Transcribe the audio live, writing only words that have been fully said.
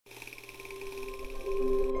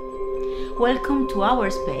Welcome to our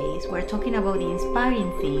space where talking about the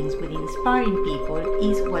inspiring things with inspiring people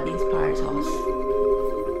is what inspires us.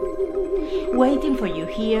 Waiting for you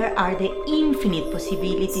here are the infinite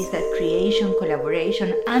possibilities that creation,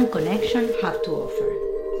 collaboration, and connection have to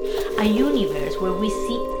offer. A universe where we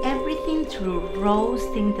see everything through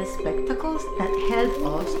rose-tinted spectacles that help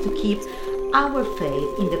us to keep our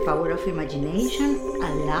faith in the power of imagination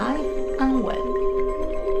alive and well.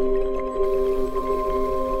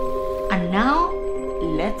 And now,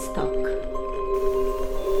 let's talk.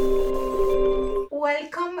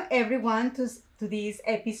 Welcome everyone to this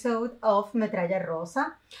episode of Metralla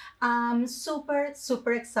Rosa. I'm super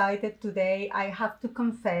excited today. I have to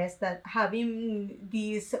confess that having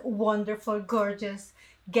this wonderful, gorgeous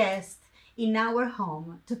guest in our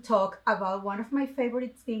home to talk about one of my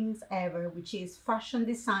favorite things ever, which is fashion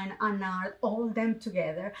design and art, all them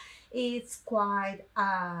together, it's quite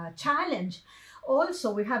a challenge.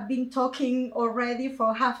 Also, we have been talking already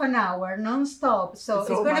for half an hour non-stop, so it's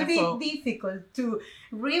going to be difficult to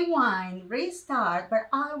rewind, restart, but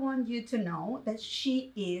I want you to know that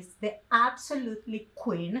she is the absolutely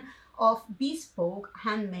queen of bespoke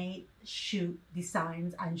handmade shoe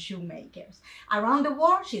designs and shoemakers. Around the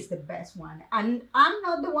world, she's the best one. And I'm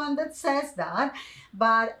not the one that says that,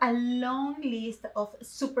 but a long list of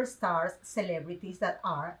superstars, celebrities that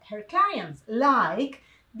are her clients, like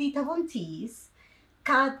Dita Von Teese,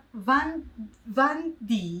 Kat Van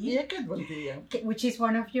D, Yeah, Kat Von D, yeah. Which is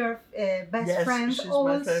one of your best friends she's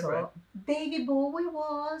also. My favorite. David Bowie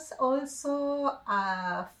was also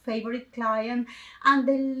a favorite client, and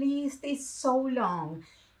the list is so long.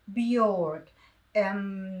 Bjork,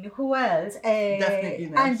 who else?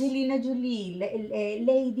 Angelina Jolie,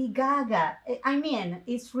 Lady Gaga. I mean,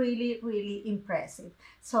 it's really impressive.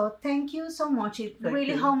 So thank you so much. It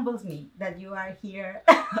really humbles me that you are here.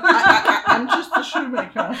 I'm just a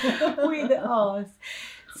shoemaker with us.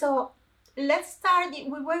 So let's start.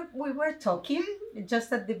 We were talking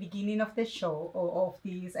just at the beginning of the show, of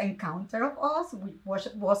this encounter of us, which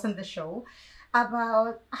wasn't the show,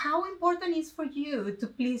 about how important it is for you to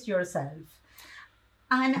please yourself.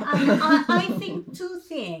 And I think two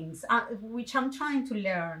things, which I'm trying to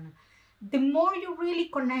learn. The more you really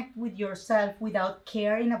connect with yourself without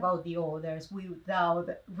caring about the others, without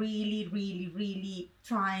really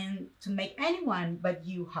trying to make anyone but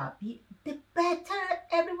you happy, the better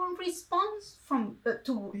everyone responds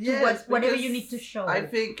to whatever you need to show. I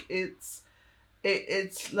think it's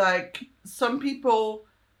like some people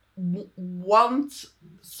want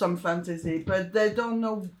some fantasy, but they don't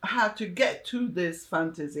know how to get to this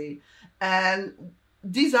fantasy. And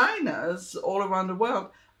designers all around the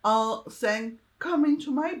world are saying, come into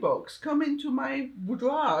my box, come into my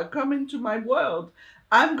boudoir, come into my world.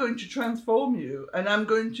 I'm going to transform you and I'm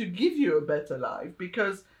going to give you a better life.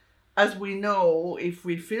 Because as we know, if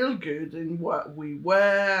we feel good in what we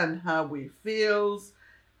wear and how we feel,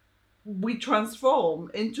 we transform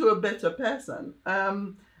into a better person.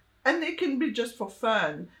 And it can be just for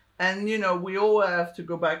fun. And, we all have to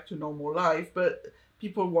go back to normal life, but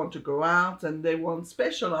people want to go out and they want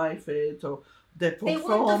special outfit or the performers.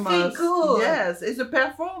 They want to feel good. Yes, it's a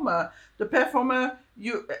performer. The performer,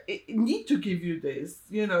 you need to give you this.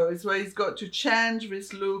 It's where he's got to change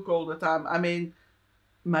this look all the time. I mean,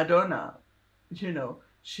 Madonna,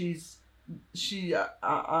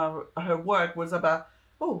 her work was about,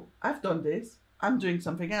 I've done this. I'm doing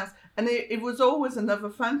something else. And it was always another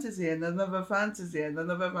fantasy and another fantasy and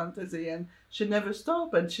another fantasy. And she never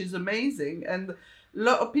stopped. And she's amazing. And a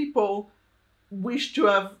lot of people wish to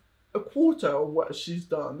have a quarter of what she's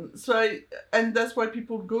done. And that's why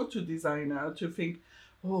people go to designer to think,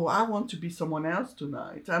 I want to be someone else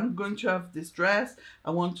tonight. I'm going to have this dress. I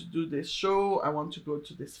want to do this show. I want to go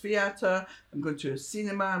to this theater. I'm going to a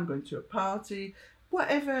cinema. I'm going to a party.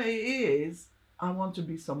 Whatever it is, I want to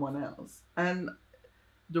be someone else. And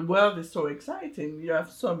the world is so exciting. You have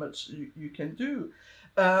so much you can do.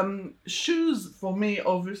 Shoes, for me,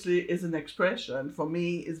 obviously, is an expression. For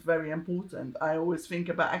me, is very important. I always think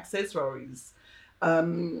about accessories.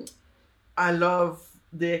 I love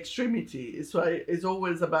the extremity. So it's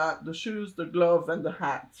always about the shoes, the glove, and the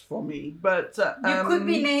hat for me. But you could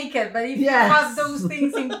be naked, but if you have those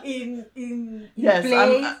things in yes,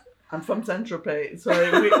 place... I'm from Saint-Tropez, so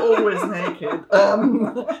we're always naked.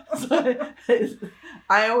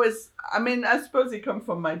 I suppose it comes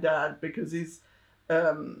from my dad because he's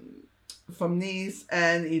from Nice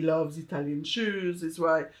and he loves Italian shoes. It's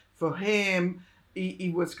why for him, he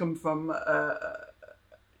was come from,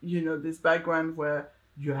 this background where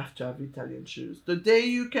you have to have Italian shoes. The day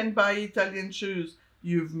you can buy Italian shoes,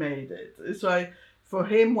 you've made it. It's why for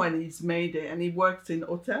him, when he's made it, and he works in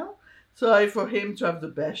hotel, So for him to have the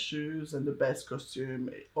best shoes and the best costume,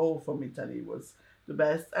 all from Italy was the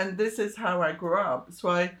best. And this is how I grew up. That's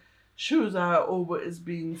why shoes are always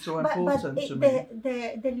been so important to me.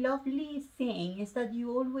 The lovely thing is that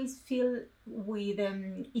you always feel with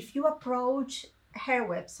if you approach her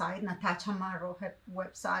website, Natacha Marro, her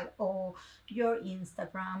website, or your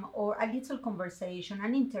Instagram, or a little conversation,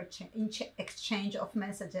 an exchange of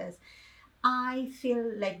messages, I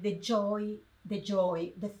feel like the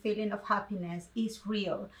feeling of happiness is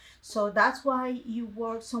real. So that's why you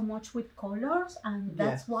work so much with colors, and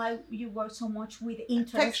that's Yes. why you work so much with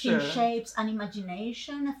interesting Texture. shapes and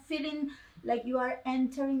imagination, a feeling like you are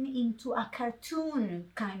entering into a cartoon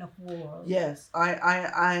kind of world. Yes, I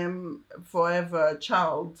am forever a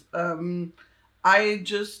child. I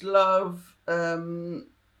just love.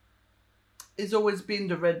 It's always been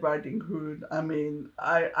the Red Riding Hood. I mean,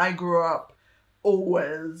 I grew up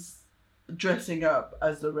always dressing up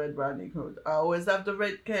as the Red Riding Hood. I always have the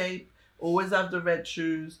red cape, always have the red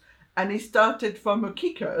shoes, and it started from a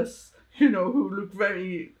kickers, who looked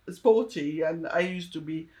very sporty, and I used to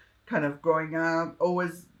be kind of going out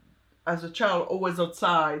always as a child, always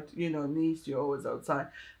outside, knees, you're always outside.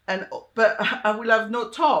 But I will have no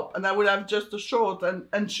top, and I will have just a short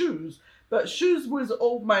and shoes. But shoes was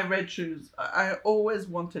all my red shoes. I always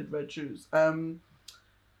wanted red shoes.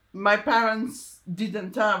 My parents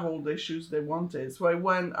didn't have all the shoes they wanted, so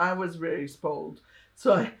I was very spoiled.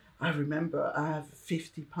 So I remember I have a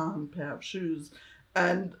 £50 pair of shoes,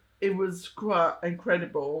 and it was quite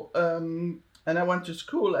incredible. And I went to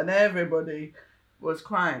school, and everybody was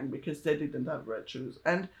crying because they didn't have red shoes.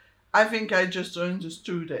 And I think I just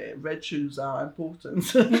understood that red shoes are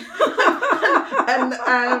important. and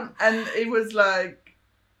it was like,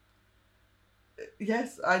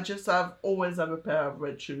 yes, I just always have a pair of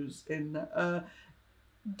red shoes in.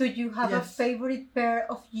 Do you have a Yes. favorite pair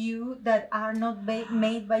of you that are not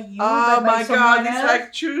made by you? Oh but by my someone God, it's else?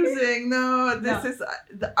 like choosing. No, this No. is.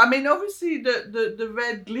 I mean, obviously, the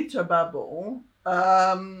red glitter bubble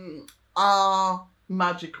are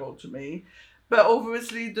magical to me, but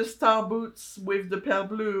obviously the star boots with the pale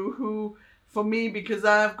blue, who for me, because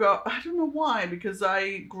I don't know why, because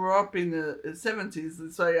I grew up in the 70s,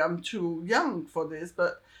 and so I'm too young for this,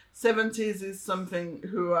 but 70s is something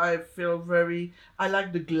who I feel I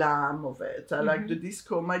like the glam of it. I like the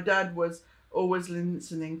disco. My dad was always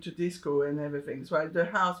listening to disco and everything. So the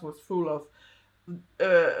house was full of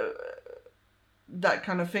that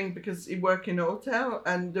kind of thing, because he worked in a hotel,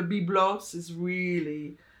 and the Biblos is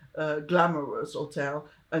really glamorous hotel,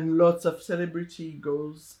 and lots of celebrity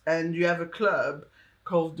goes, and you have a club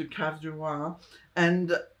called the Cave du Roi.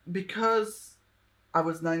 And because I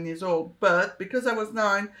was 9 years old, but because I was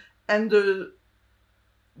 9, and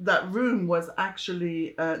that room was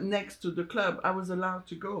actually next to the club, I was allowed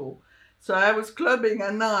to go. So I was clubbing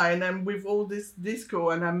at 9, and with all this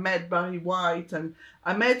disco, and I met Barry White, and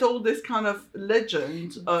I met all this kind of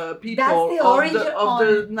legend people That's the origin of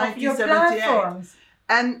the of your 1978. platforms.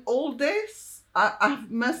 And all this, I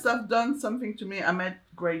must have done something to me. I met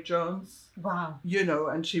Grace Jones, Wow.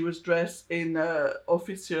 and she was dressed in a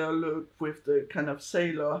official look with the kind of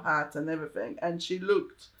sailor hat and everything, and she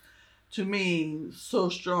looked to me so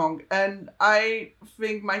strong. And I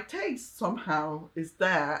think my taste somehow is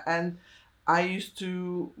there. And I used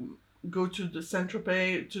to go to the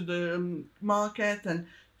Saint-Tropez, to the market, and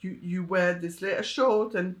you wear this little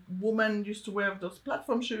short, and women used to wear those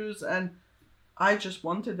platform shoes, and I just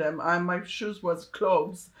wanted them. My shoes was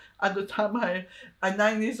clogs. At the time, at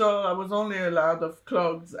 9 years old, I was only allowed of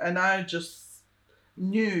clogs, and I just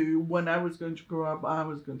knew when I was going to grow up, I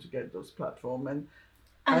was going to get those platform, and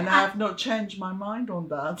I have not changed my mind on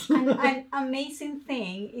that. And an amazing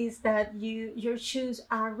thing is that your shoes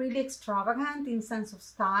are really extravagant in sense of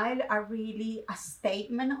style, are really a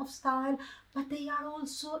statement of style, but they are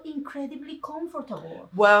also incredibly comfortable.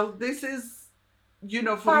 Well, this is,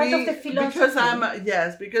 for Part me, of the philosophy.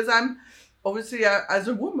 because I'm obviously as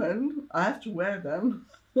a woman, I have to wear them,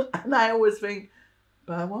 and I always think,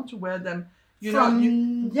 but I want to wear them.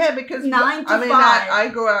 Because 9 to I mean, 5.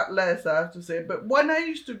 I go out less, I have to say. But when I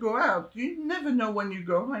used to go out, you never know when you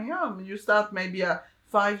go home. You start maybe at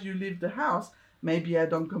 5, you leave the house. Maybe I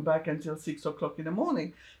don't come back until 6 o'clock in the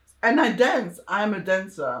morning. And I dance. I'm a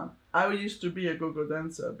dancer. I used to be a go-go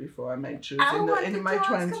dancer before I made shoes in my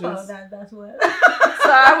 20s. About that as well. So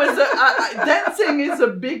I was dancing is a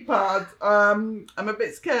big part. I'm a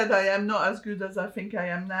bit scared. I am not as good as I think I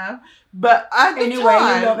am now. But at the Anyway,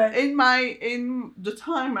 time, you love it. in the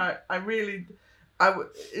time, I really,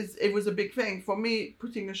 it was a big thing for me,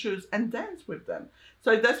 putting the shoes and dance with them.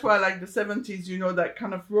 So that's why I like the 70s, you know, that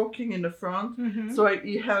kind of rocking in the front. Mm-hmm. So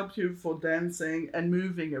it helps you for dancing and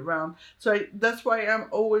moving around. So that's why I'm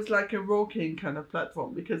always like a rocking kind of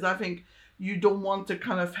platform, because I think you don't want a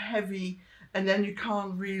kind of heavy and then you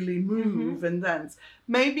can't really move and dance.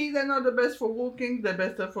 Maybe they're not the best for walking, they're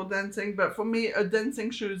better for dancing. But for me, a dancing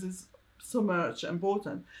shoes is so much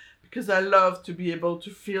important because I love to be able to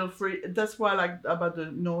feel free. That's why I like about the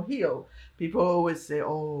no heel. People always say,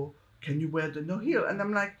 oh, can you wear the no heel? And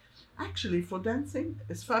I'm like, actually, for dancing,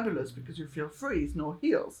 it's fabulous because you feel free. It's no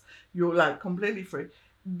heels. You're like completely free.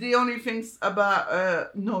 The only things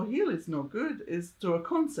about no heel is no good is to a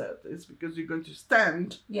concert. It's because you're going to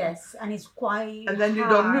stand. Yes, and it's quite and then hard. you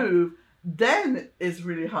don't move. Then it's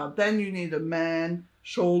really hard. Then you need a man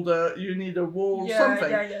shoulder. You need a wall.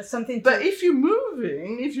 Something. Something. But if you're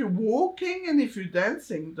moving, if you're walking, and if you're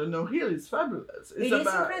dancing, the no heel is fabulous. It is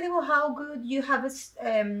incredible how good you have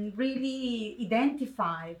really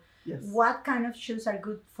identified what kind of shoes are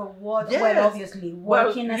good for what. Yes. Well, obviously,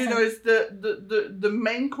 working well, as it's the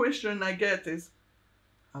main question I get is,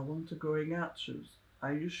 I want a going out shoes.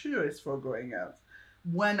 Are you sure it's for going out?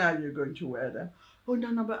 When are you going to wear them? Oh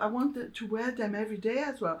no, but I want to wear them every day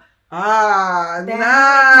as well. Now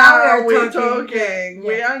we're talking.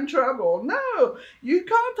 We are in trouble. No, you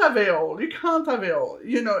can't have it all. You can't have it all.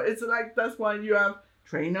 You know, it's like that's why you have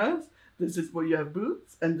trainers. This is why you have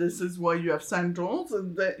boots, and this is why you have sandals,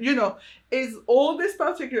 and is all this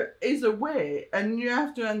particular is a way, and you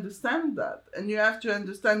have to understand that, and you have to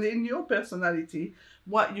understand in your personality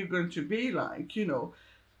what you're going to be like.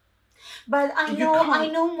 But I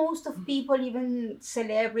know most of people, even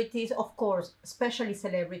celebrities, of course, especially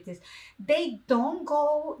celebrities, they don't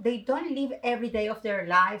live every day of their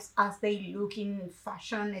lives as they look in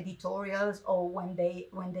fashion editorials or when they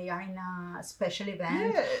are in a special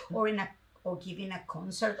event or giving a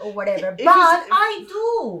concert or whatever. I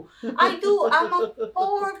do. I'm a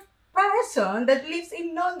poor person that lives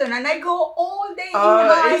in London and I go all day in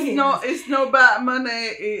high heels. It's no bad money.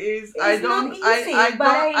 I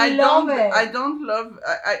don't love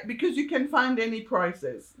because you can find any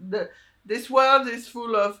prices. This world is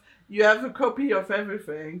full of, you have a copy of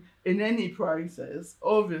everything in any prices,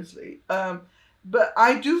 obviously. But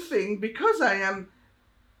I do think because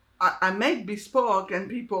I make bespoke and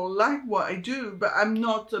people like what I do, but I'm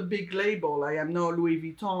not a big label. I am no Louis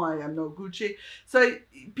Vuitton, I am no Gucci. So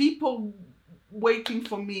people waiting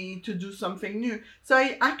for me to do something new. So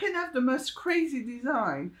I can have the most crazy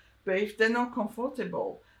design, but if they're not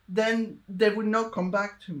comfortable, then they will not come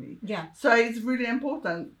back to me. Yeah. So it's really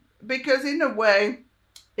important because in a way,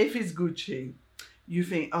 if it's Gucci, you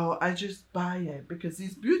think, oh, I just buy it because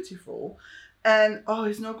it's beautiful. And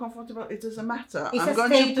it's not comfortable. It doesn't matter. I'm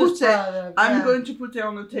going to put it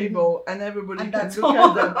on the table, and everybody can look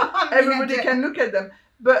at them. Everybody can look at them.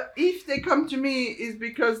 But if they come to me, it's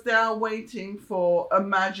because they are waiting for a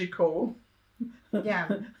magical.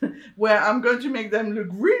 Where I'm going to make them look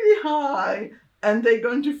really high, and they're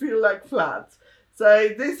going to feel like flat. So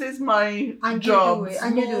this is my job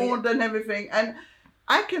more than everything, and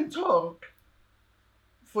I can talk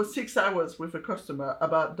for 6 hours with a customer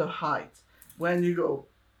about the height. When you go,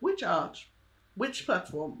 which arch, which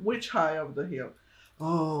platform, which high of the heel?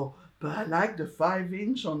 Oh, but I like the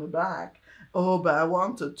 5-inch on the back. Oh, but I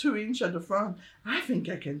want a 2-inch at the front. I think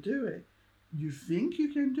I can do it. You think you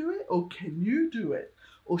can do it? Or can you do it?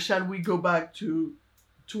 Or shall we go back to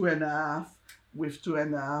 2.5 with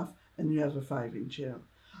 2.5 and you have a 5-inch heel?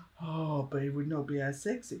 Oh, but it would not be as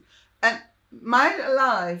sexy. And my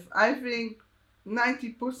life, I think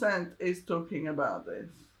 90% is talking about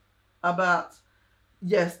this. About,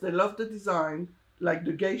 yes, they love the design, like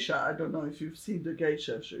the geisha. I don't know if you've seen the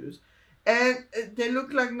geisha shoes, and they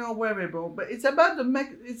look like not wearable. But it's about the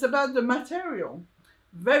material.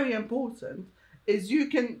 Very important is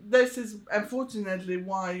this is unfortunately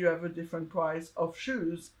why you have a different price of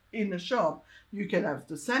shoes in a shop. You can have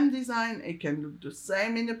the same design, it can look the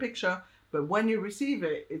same in the picture, but when you receive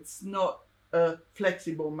it, it's not a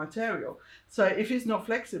flexible material. So if it's not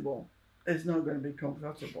flexible, it's not going to be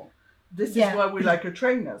comfortable. This is why we like a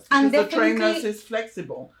trainers, because the trainers is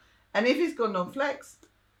flexible. And if it's got no flex,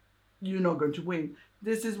 you're not going to win.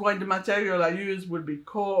 This is why the material I use will be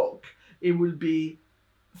cork. It will be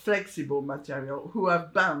flexible material who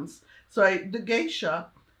have bands. So the geisha,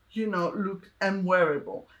 look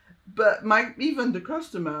unwearable. But even the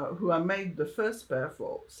customer who I made the first pair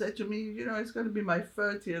for said to me, it's going to be my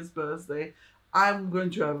 30th birthday. I'm going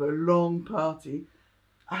to have a long party.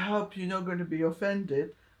 I hope you're not going to be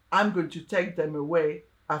offended. I'm going to take them away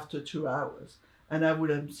after 2 hours, and I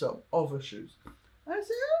will have some overshoes. I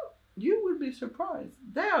said, you will be surprised.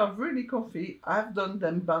 They are really comfy. I've done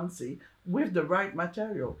them bouncy with the right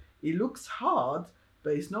material. It looks hard,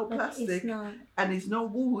 but it's no But plastic it's not. and it's no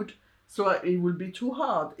wood, so it will be too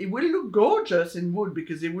hard. It will look gorgeous in wood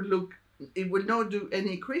because it will not do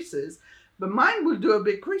any creases, but mine will do a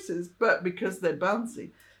bit creases, but because they're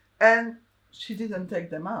bouncy. And she didn't take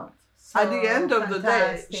them out. So At the end of the day,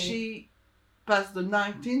 fantastic. she passed the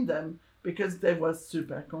night in them because they were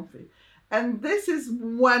super comfy. And this is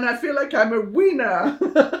when I feel like I'm a winner.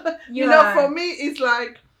 You You know, are. for me, it's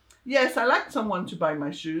like, yes, I like someone to buy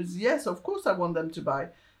my shoes. Yes, of course I want them to buy.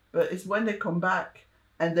 But it's when they come back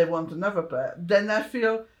and they want another pair, then I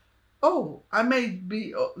feel, oh, I may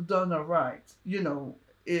be done all right. You know,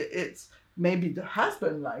 it's maybe the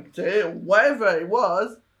husband liked it, or whatever it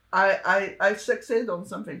was. I succeed on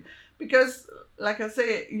something. Because, like I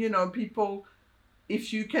say, you know, people,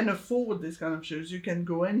 if you can afford this kind of shoes, you can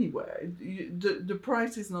go anywhere. The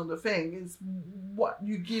price is not the thing. It's what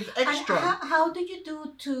you give And extra. how do you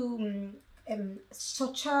do to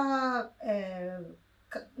such a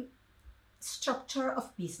structure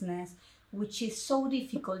of business, which is so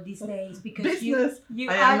difficult these days because Business. you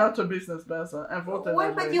I are am not a business person, unfortunately.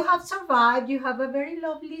 well, but you have survived. You have a very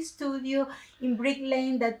lovely studio in Brick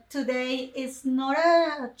Lane that today is not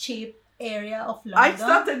a cheap area of London. I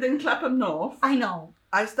started in Clapham North. I know.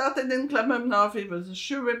 I started in Clapham North. It was a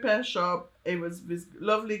shoe repair shop. It was this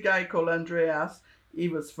lovely guy called Andreas. He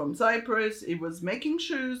was from Cyprus. He was making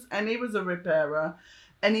shoes and he was a repairer.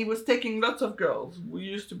 And he was taking lots of girls. We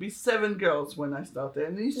used to be 7 girls when I started.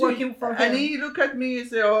 And he Working for him. And he looked at me and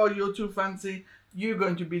said, oh, you're too fancy. You're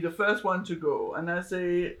going to be the first one to go. And I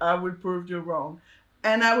say, I will prove you wrong.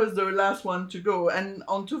 And I was the last one to go. And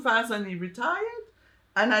on 2000, he retired.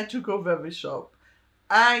 And I took over the shop.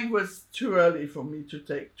 I was too early for me to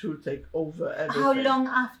take over everything. How long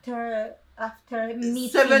after meeting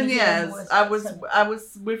 7 him years. was I was 7? I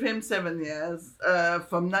was with him 7 years.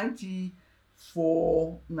 From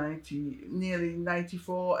nearly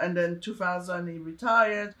 94, and then 2000 he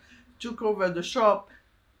retired, took over the shop.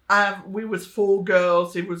 We was 4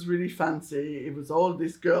 girls. It was really fancy. It was all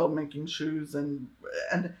this girl making shoes and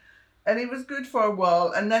it was good for a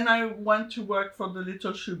while. And then I went to work for the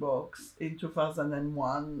Little Shoebox in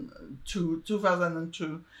 2001 to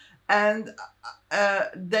 2002, and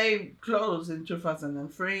they closed in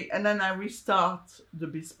 2003. And then I restart the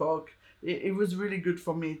Bespoke. It was really good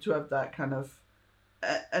for me to have that kind of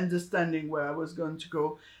understanding where I was going to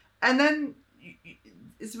go. And then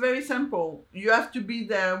it's very simple. You have to be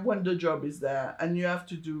there when the job is there, and you have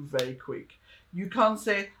to do very quick. You can't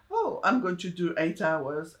say, oh, I'm going to do 8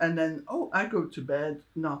 hours and then, oh, I go to bed.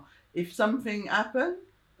 No. If something happened,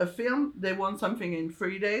 a film, they want something in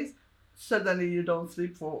 3 days, suddenly you don't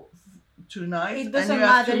sleep for 2 nights. It doesn't and you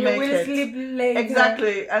have matter. to You make will it. sleep later.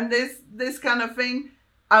 Exactly. And this kind of thing,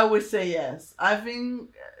 I always say yes. I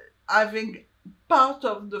think part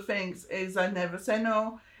of the things is I never say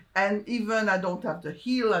no. And even I don't have the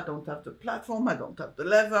heel, I don't have the platform, I don't have the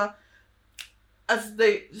leather. As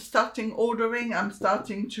they starting ordering, I'm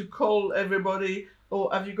starting to call everybody. Oh,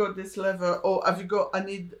 have you got this leather? Oh, I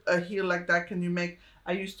need a heel like that. Can you make?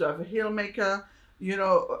 I used to have a heel maker, you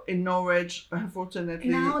know, in Norwich. Unfortunately,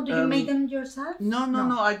 Now, do you make them yourself?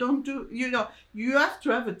 No, I don't do. You know, you have to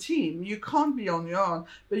have a team. You can't be on your own,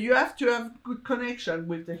 but you have to have good connection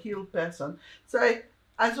with the heel person. So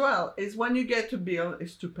as well is when you get a bill,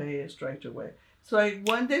 is to pay it straight away. So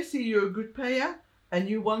when they see you're a good payer and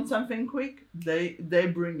you want something quick, they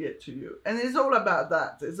bring it to you. And it's all about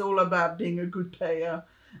that. It's all about being a good payer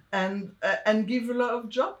and give a lot of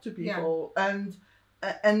job to people. Yeah.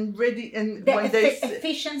 And ready, and the when they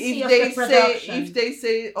efficiency of the production. If they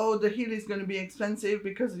say, oh, the heel is going to be expensive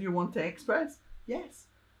because you want the express, yes,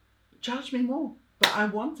 charge me more, but I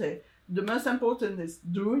want it. The most important is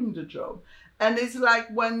doing the job. And it's like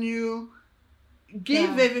when you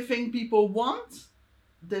give everything people want,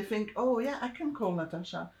 they think, oh yeah, I can call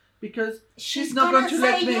Natacha because she's not going to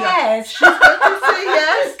let me yes. She's going to say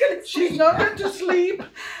yes. She's not going to sleep,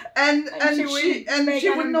 and she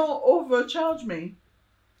will not overcharge me.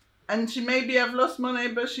 And she maybe have lost money,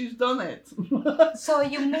 but she's done it. So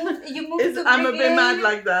you moved to I'm a Brick bit mad Lane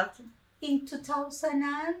like that. in 2000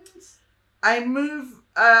 and...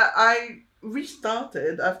 I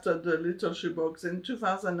restarted after the Little Shoebox in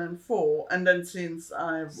 2004, and then since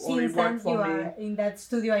I've only worked for me. In that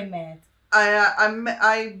studio I met.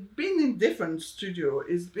 I've been in different studio.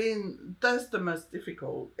 That's the most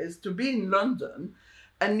difficult, is to be in London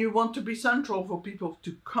and you want to be central for people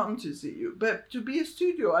to come to see you. But to be a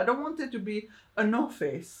studio, I don't want it to be an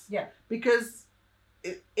office. Yeah. Because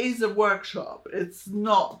it is a workshop. It's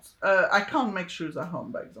not. I can't make shoes at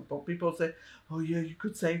home, by example. People say, "Oh yeah, you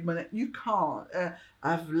could save money." You can't.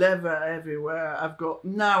 I've leather everywhere. I've got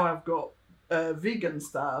vegan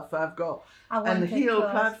stuff. I've got an heel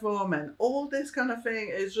platform and all this kind of thing.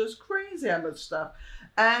 It's just crazy how much stuff,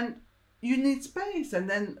 and you need space. And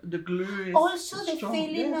then the glue is also the strong.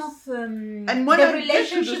 feeling Yes. of And when the I get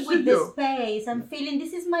to the relationship with the studio- space and feeling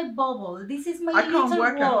this is my bubble, this is my I can't little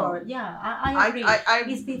work at world. home. Yeah, I agree.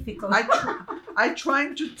 It's difficult. I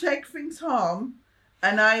trying to take things home,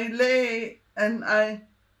 and I lay and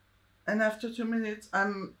after 2 minutes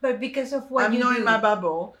but because of what I'm you not do. in my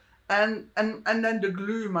bubble, and then the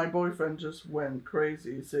glue. My boyfriend just went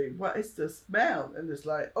crazy. He said, "What is the smell?" And it's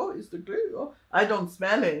like, "Oh, it's the glue." Oh, I don't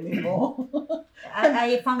smell it anymore.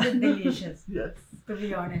 I found it delicious. Yes, To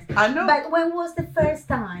be honest. I know. But when was the first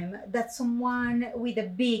time that someone with a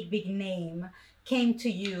big name came to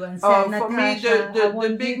you and said, For me, Natacha, I the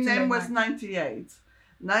want big you to name make was my-" 98.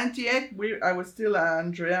 98, I was still at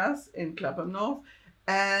Andreas in Clapham North.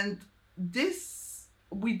 And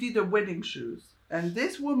we did a wedding shoes. And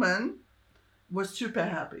this woman was super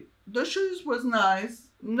happy. The shoes was nice,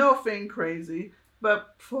 nothing crazy,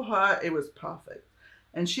 but for her, it was perfect.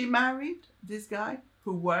 And she married this guy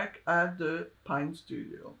who worked at the Pine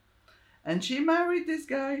Studio. And she married this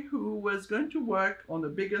guy who was going to work on the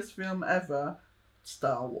biggest film ever,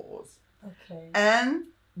 Star Wars. Okay. And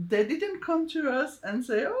they didn't come to us and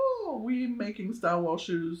say, "Oh, we're making Star Wars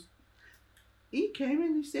shoes." He came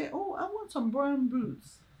and he said, "Oh, I want some brown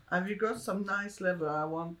boots. Have you got some nice leather? I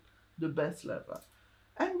want the best leather."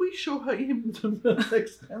 And we showed him the most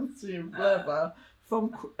expensive leather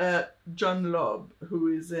from John Lobb, who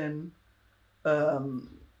is in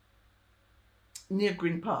near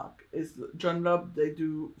Green Park. Is John Lobb? They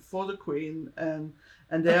do for the Queen, and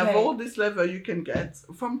they have all this leather you can get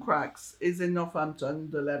from Cracks. Is in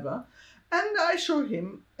Northampton, the leather. And I showed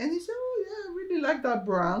him, and he said, "Oh yeah, I really like that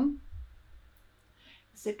brown."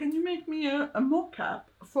 He said, "Can you make me a mocap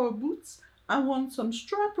for boots? I want some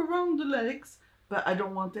strap around the legs, but I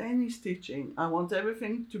don't want any stitching. I want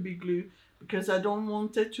everything to be glue because I don't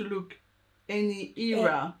want it to look any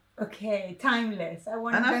era." Okay, timeless. I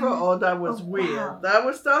want And I them... thought, oh, that was weird. Wow. I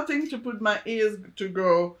was starting to put my ears to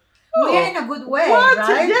go, We're in a good way, what?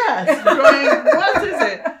 right? Yes, going, what is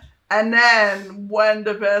it? And then when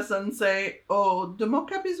the person say, "Oh, the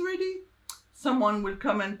mock-up is ready," someone will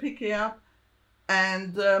come and pick it up.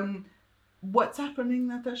 And what's happening,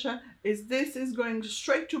 Natacha, is this is going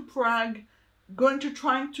straight to Prague, going to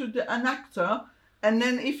try to an actor, and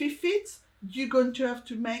then if he fits, you're going to have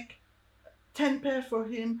to make 10 pair for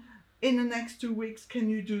him in the next 2 weeks. Can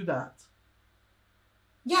you do that?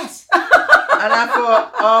 Yes. And I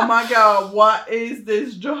thought, oh my God, what is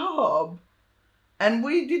this job? And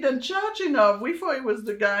we didn't charge enough. We thought it was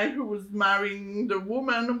the guy who was marrying the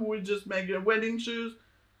woman who would just make the wedding shoes.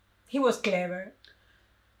 He was clever.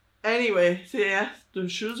 Anyway, so yeah, the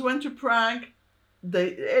shoes went to Prague.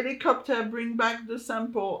 The helicopter bring back the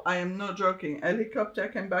sample. I am not joking. Helicopter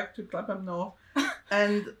came back to Clapham North.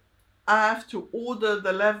 And I have to order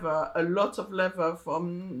the leather, a lot of leather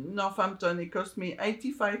from Northampton. It cost me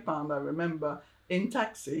 £85, I remember, in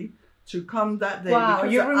taxi to come that day. Wow,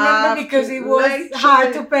 because you remember because it was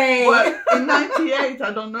hard to pay. Well, in 98,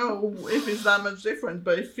 I don't know if it's that much different,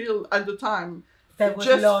 but it feel at the time, That was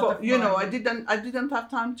just a lot for, of you know, money. I didn't have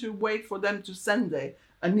time to wait for them to send it.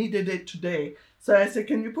 I needed it today. So I said,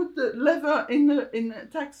 "Can you put the leather in a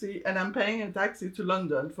taxi?" And I'm paying a taxi to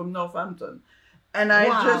London from Northampton. And I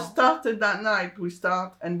just started that night.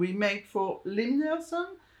 We made for Lim Nielsen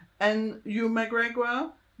and Hugh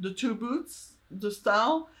McGregor, the two boots, the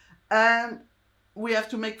style. And we have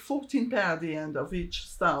to make 14 pairs at the end of each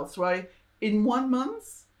style. So in 1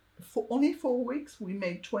 month, for only 4 weeks, we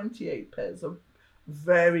made 28 pairs of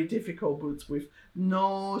very difficult boots with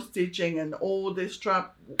no stitching and all this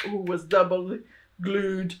strap who was double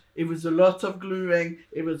glued. It was a lot of gluing.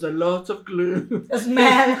 It was a lot of glue. The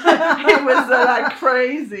smell. It was like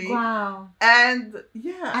crazy. Wow. And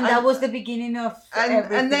yeah. And that was the beginning of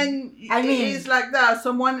everything. And then I mean, it's like that.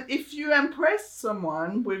 If you impress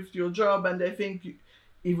someone with your job and they think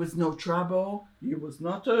it was no trouble, you was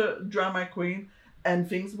not a drama queen, and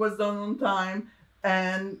things was done on time,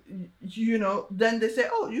 and you know, then they say,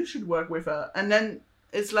 "Oh, you should work with her," and then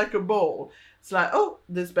it's like a ball. It's like, oh,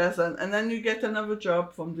 this person, and then you get another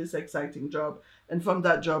job from this exciting job, and from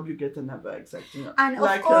that job you get another exciting job. And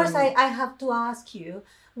like, of course, I have to ask you,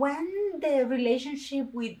 when the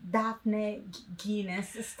relationship with Daphne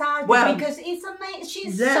Guinness started, Well, because it's amazing.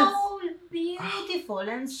 She's yes. so beautiful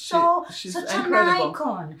and so she's such incredible. an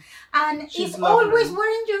icon, and She's is lovely. always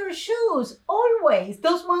wearing your shoes, always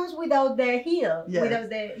those ones without the heel, Yes. without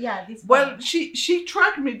the this. Well, part. she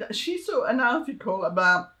tracked me. She saw an article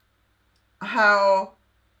about how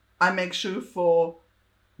I make shoes for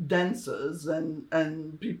dancers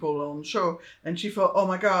and people on show, and she thought, oh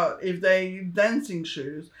my god, if they dancing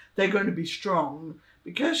shoes, they're going to be strong,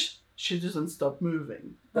 because she doesn't stop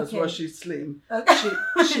moving. That's why she's slim. Okay.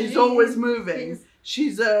 She's always moving.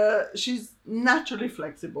 She's naturally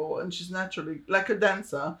flexible, and she's naturally like a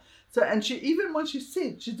dancer. So, and she, even when she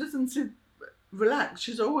sits, she doesn't sit relaxed.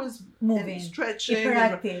 She's always moving, stretching,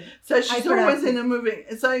 hyperactive. so she's always in a moving.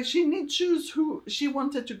 It's like she needs shoes who she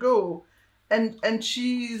wanted to go, and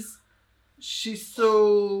she's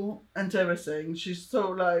so interesting. She's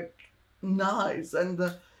so like nice, and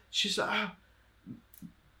she's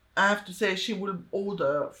I have to say, she will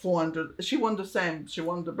order 400. She wants the same. She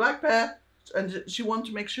wants the black pair, and she wants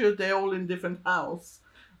to make sure they're all in different house,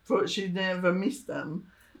 for she never miss them.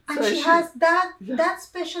 And so she has that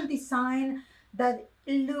special design that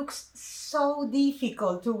looks so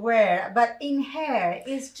difficult to wear, but in her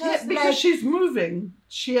it's just because like, she's moving.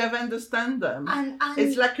 She have understand them. and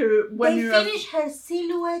It's like when they you finish her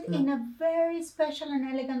silhouette in a very special and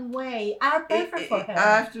elegant way. Are perfect for her.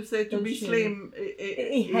 I have to say, to Those be shoes. slim,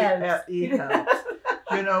 It helps. It helps.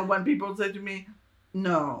 You know, when people say to me,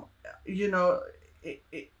 "No, you know,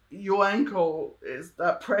 your ankle is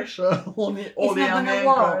that pressure on it, It's not on the gonna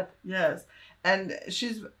ankle." work. Yes, and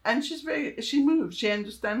she's she moves. She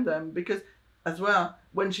understands them, because as well,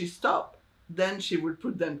 when she stopped, then she would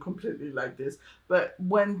put them completely like this. But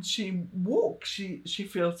when she walks, she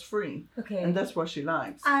feels free, Okay. and that's what she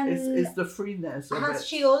likes. And It's the freeness of has it.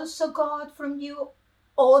 she also got from you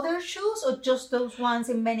other shoes, or just those ones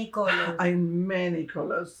in many colors? In many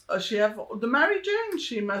colors. She have the Mary Jane.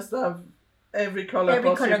 She must have every color Every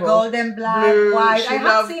possible. color, golden, black, Blue. white. She I have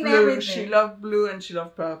loved seen blue. everything. She loved blue, and she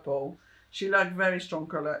loved purple. She liked very strong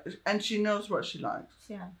color, and she knows what she likes.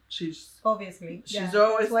 Yeah, She's obviously. She's Yeah.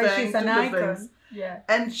 always That's why saying she's an to the icon. things. Yeah.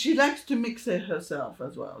 And she likes to mix it herself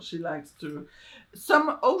as well. She likes to.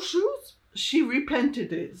 Some old shoes, she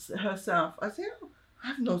repented it herself. I said, oh,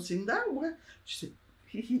 I've not seen that. What? She said,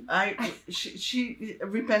 she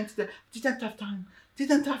repented it.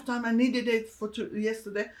 Didn't have time. I needed it for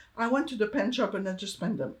yesterday. I went to the pen shop and I just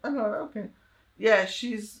spent them. Oh, okay. Yeah,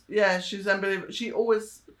 she's unbelievable.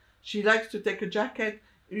 She likes to take a jacket.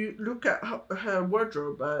 You look at her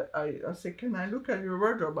wardrobe. I say, can I look at your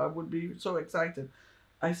wardrobe? I would be so excited.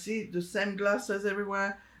 I see the same glasses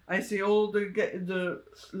everywhere. I see all the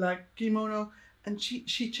like kimono, and she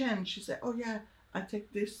changed. She said, oh yeah, I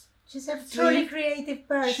take this. She's a truly creative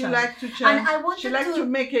person. She likes to change. And I wanted she likes to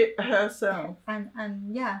make it herself. And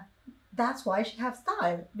yeah, that's why she has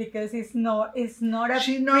style, because it's not a.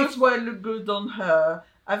 She knows what look good on her.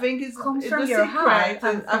 I think it's Comes the from your heart secret.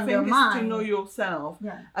 and I from think your it's mind. to know yourself.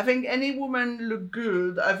 Yeah. I think any woman look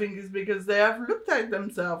good. I think it's because they have looked at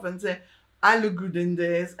themselves and say, I look good in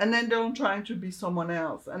this, and then they're trying to be someone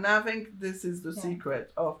else. And I think this is the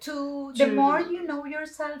secret of. The more you know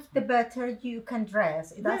yourself, the better you can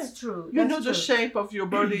dress. That's true. You That's know the true. shape of your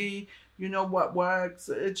body. You know what works.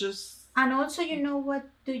 It just. And also, you know, what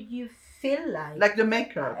do you feel like? Like the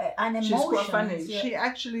makeup. And emotions. She's quite funny. Yeah. She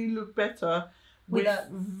actually looked better with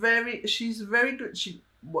she's very good. She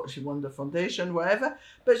won the foundation, whatever.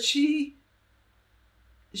 But she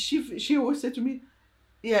always said to me,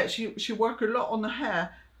 yeah, she worked a lot on her hair,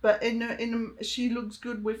 but she looks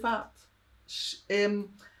good with that.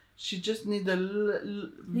 She just need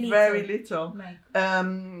very little.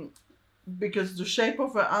 Because the shape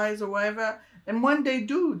of her eyes or whatever. And when they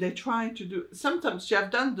try to do. Sometimes she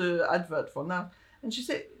have done the advert for now, and she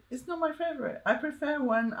said, it's not my favorite. I prefer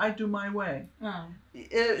when I do my way. Oh.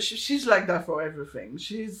 She's like that for everything.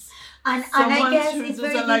 She's and someone I guess who it's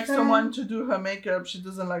doesn't very like different. someone to do her makeup. She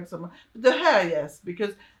doesn't like someone. But the hair, yes,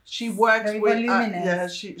 because she works very with.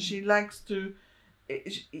 voluminous. She likes to.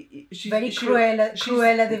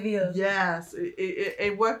 Cruella de Vil. Yes,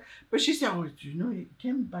 it worked. But she said, "Oh, you know, it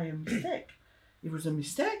came by a mistake. It was a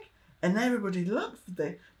mistake, and everybody loved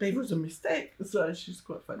it, but it was a mistake." So she's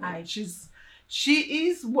quite funny. She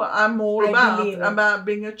is what I'm all about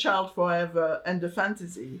being a child forever and the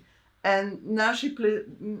fantasy. And now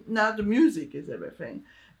now the music is everything.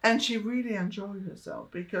 And she really enjoyed herself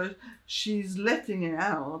because she's letting it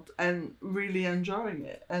out and really enjoying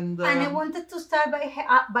it. And I wanted to start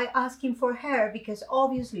by asking for her, because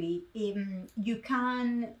obviously you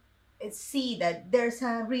can see that there's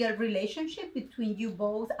a real relationship between you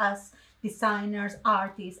both as designers,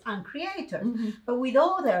 artists, and creators. But with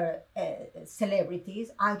other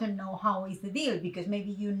celebrities, I don't know how is the deal, because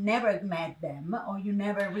maybe you never met them or you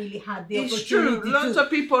never really had the it's opportunity true. Lots of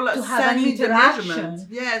people to have send an me the interaction. measurements.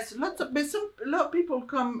 Yes, a lot of people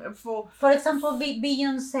come for. For example,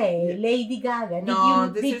 Beyonce, Lady Gaga.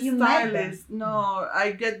 Did you met them? Stylist. No,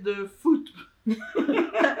 I get the foot.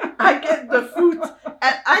 I get the foot.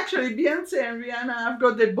 And actually, Beyonce and Rihanna, I've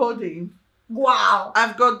got their body. Wow!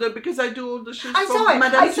 I've got because I do all the shoots I for saw it.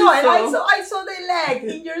 Madame I saw it. Tussauds. I saw the leg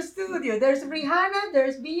in your studio. There's Rihanna,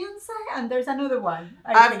 there's Beyonce, and there's another one.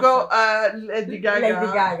 I've got Lady Gaga.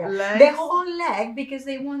 Lady Gaga. Legs. The whole leg, because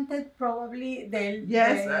they wanted probably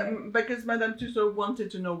because Madame Tussauds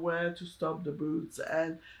wanted to know where to stop the boots,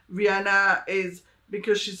 and Rihanna is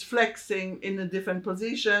because she's flexing in a different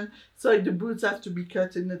position, so the boots have to be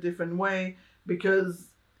cut in a different way because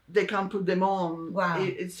they can't put them on. Wow.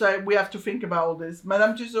 So we have to think about all this.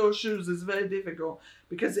 Madame Tussauds shoes is very difficult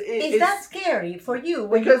because is that scary for you?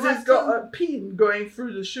 Because it's got a pin going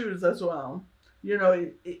through the shoes as well, you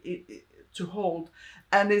know, to hold,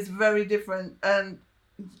 and it's very different. And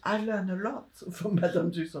I learned a lot from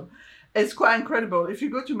Madame Tussauds. It's quite incredible. If you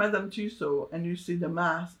go to Madame Tussauds and you see the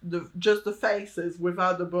mask, just the faces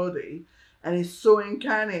without the body, and it's so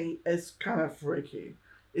uncanny, it's kind of freaky.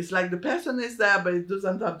 It's like the person is there, but it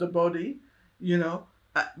doesn't have the body, you know,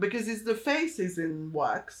 because the face is in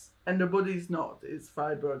wax and the body is not. It's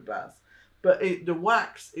fiberglass, but the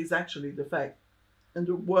wax is actually the fake, and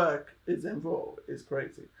the work is involved. It's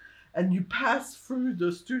crazy, and you pass through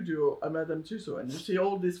the studio at Madame Tussauds and you see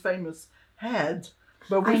all this famous head,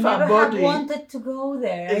 but without body. I never had wanted to go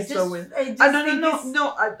there. It's so weird.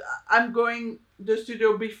 I'm going. The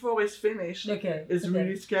studio before it's finished is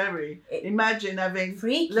really scary. Imagine having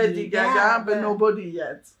freaky, Lady Gaga but nobody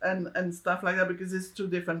yet and stuff like that, because it's two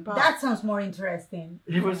different parts. That sounds more interesting.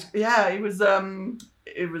 It was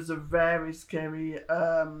a very scary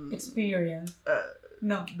experience.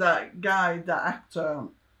 That guy, the actor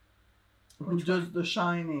who does The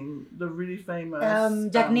Shining, the really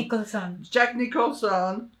famous Jack Nicholson. Jack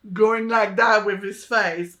Nicholson going like that with his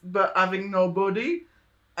face but having no body,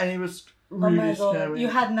 and he was really scary. You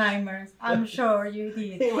had nightmares. I'm sure you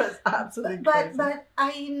did. It was absolutely crazy. But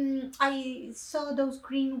I saw those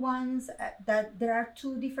green ones. That there are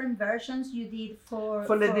two different versions you did for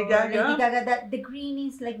Lady Gaga. Lady Gaga. That the green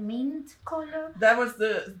is like mint color. That was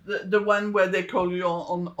the one where they call you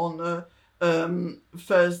on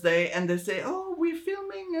Thursday and they say, "Oh, we're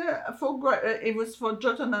filming it was for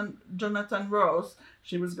Jonathan Ross.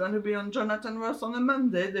 She was going to be on Jonathan Ross on a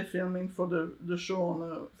Monday. They're filming for the show on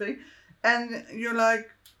a thing." And you're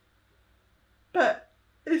like, but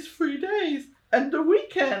it's 3 days and the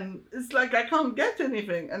weekend. It's like I can't get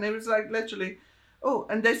anything. And it was like literally,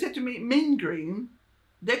 and they said to me, mint green.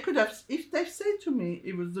 They could have, if they said to me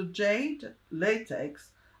it was the jade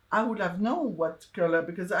latex, I would have known what color,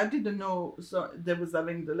 because I didn't know they was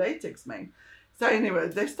having the latex made. So anyway,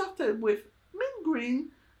 they started with mint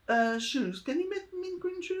green shoes. Can you make mint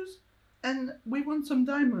green shoes? And we want some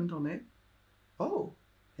diamond on it. Oh,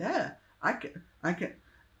 yeah. I can.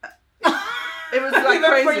 It was like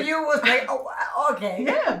even crazy. For you was like, okay.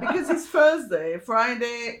 Yeah, because it's Thursday.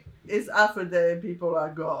 Friday is half a day. People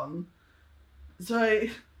are gone. So,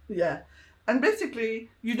 yeah. And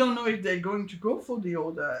basically, you don't know if they're going to go for the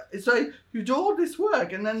order. So you do all this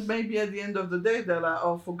work, and then maybe at the end of the day, they're like,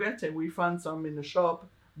 "Oh, forget it. We found some in the shop.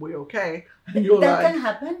 We're okay." And you're that like, can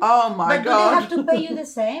happen. "Oh my God!" But do God! they have to pay you the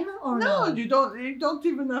same or no? no? You don't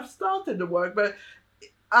even have started the work, but.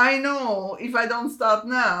 I know if I don't start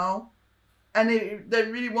now, and if they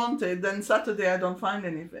really want it, then Saturday I don't find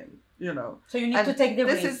anything, you know. So you need to take the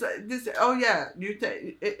risk.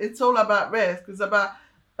 It's all about risk. It's about,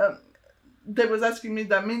 they was asking me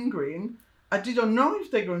that mint green. I didn't know if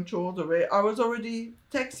they're going to order it. I was already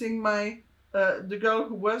texting the girl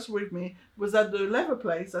who was with me, was at the leather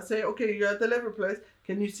place. I say, okay, you're at the leather place.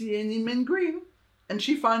 Can you see any mint green? And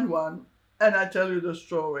she found one. And I tell you the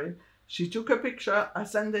story. She took a picture, I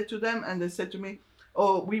sent it to them, and they said to me,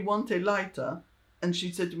 "Oh, we want a lighter." And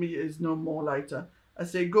she said to me, "There's no more lighter." I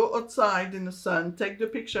say, "Go outside in the sun, take the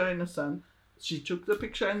picture in the sun." She took the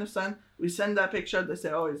picture in the sun. We send that picture. They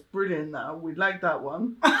say, "Oh, it's brilliant now. We like that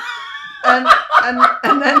one." and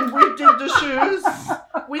and then we did the shoes.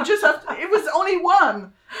 We just have to, it was only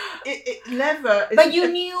one. Leather. But you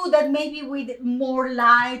knew that maybe with more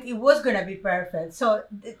light it was gonna be perfect. So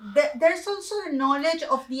there's also the knowledge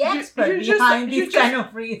of the expert behind this kind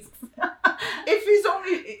of risks. If it's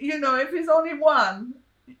only, if it's only one,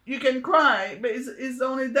 you can cry, but it's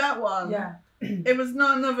only that one. Yeah. It was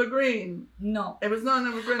not another green. No. It was not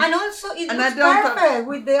another green. And also it was perfect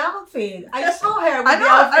with the outfit. I saw her with the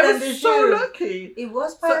outfit I and the was so shoes. lucky. It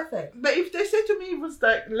was perfect. But if they said to me it was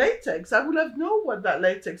like latex, I would have known what that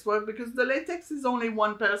latex was, because the latex is only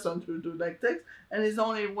one person to do latex, and it's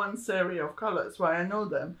only one series of colors, so I know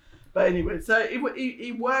them. But anyway, so it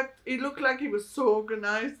worked. It looked like it was so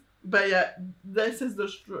organized. But yeah, this is the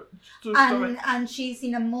true story. And she's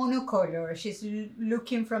in a monocolor. She's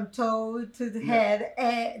looking from toe to the head,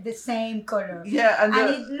 the same color. Yeah, and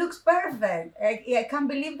it looks perfect. I can't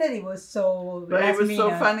believe that it was so. But it was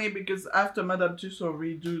so funny because after Madame Tussaud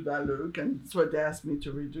redo that look, and that's what they asked me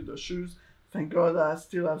to redo the shoes. Thank God I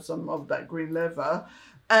still have some of that green leather,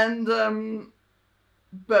 and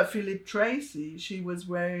but Philip Tracy, she was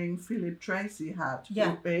wearing Philip Tracy hat.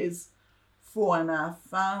 Yeah. Who is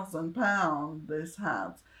 £4,500 this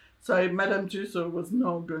hat. So Madame Tussaud was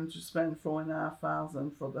not going to spend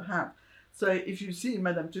 £4,500 for the hat. So if you see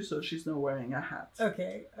Madame Tussaud, she's not wearing a hat.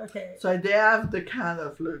 Okay. So they have the kind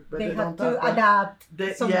of look, but they have don't to adapt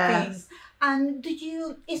some yes. things. And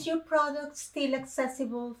is your product still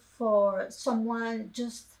accessible for someone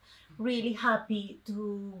just really happy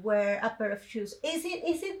to wear a pair of shoes? Is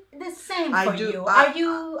it the same for you? Are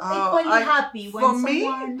you equally happy when someone...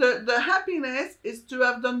 For me, the happiness is to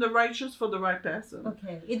have done the right shoes for the right person.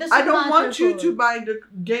 Okay. It doesn't I don't matter want you to buy the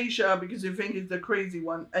geisha because you think it's the crazy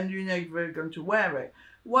one and you're never going to wear it.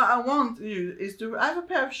 What I want you is to have a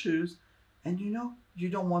pair of shoes and you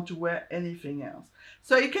don't want to wear anything else.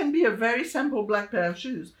 So it can be a very simple black pair of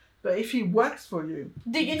shoes. But if it works for you,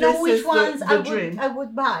 do you know which ones dream. I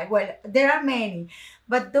would buy? Well, there are many,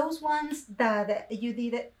 but those ones that you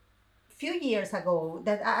did a few years ago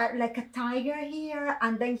that are like a tiger here,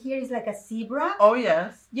 and then here is like a zebra. Oh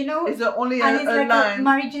yes, it's only and a it's like line. a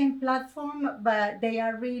Mary Jane platform, but they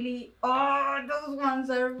are really those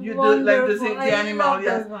ones are you wonderful. do like the animal,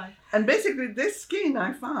 yes. Those ones. And basically, this skin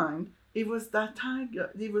I find. It was that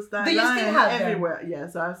tiger. It was that lion everywhere. Them?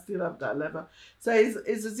 Yes, I still have that leather. So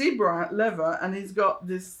it's a zebra leather, and he's got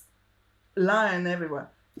this lion everywhere.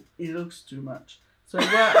 It looks too much. So what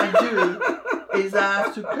I do is I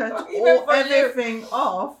have to cut everything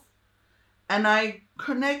off, and I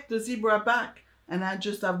connect the zebra back, and I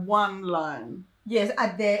just have one line. Yes,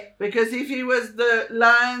 because if it was the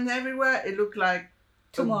lion everywhere, it looked like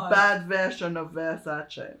too much. Bad version of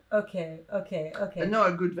Versace. Okay. Not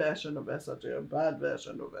a good version of Versace, a bad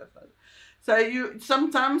version of Versace. So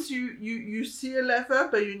sometimes you see a leather,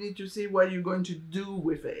 but you need to see what you're going to do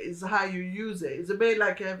with it. It's how you use it. It's a bit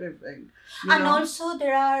like everything. And also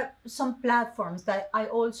there are some platforms that I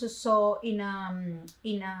also saw in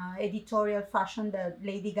a editorial fashion that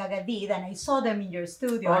Lady Gaga did, and I saw them in your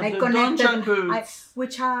studio, and I connected, Dungeon boots.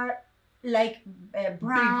 which are like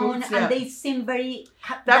brown, boots, yeah. and they seem very...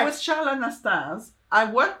 That was Charles Anastase. I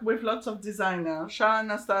worked with lots of designers. Charles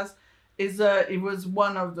Anastase he was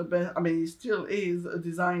one of the best. I mean, he still is a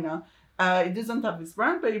designer. He doesn't have his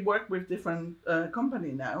brand, but he worked with different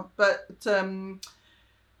company now. But Charles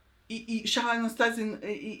Anastase,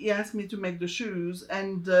 he asked me to make the shoes,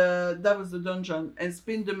 and that was the Dungeon. It's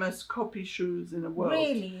been the most copied shoes in the world.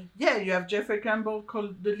 Really? Yeah, you have Jeffrey Campbell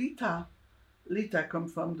called the Lita. Lita come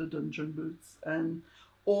from the Dungeon boots, and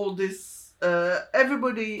all this.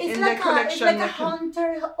 Everybody it's in like the collection. It's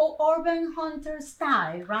like urban hunter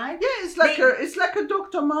style, right? Yeah, it's like a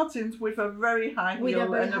Dr. Martens with a very high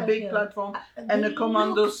heel and a big platform and a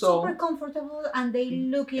commando sole. Super comfortable, and they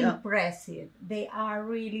look impressive. They are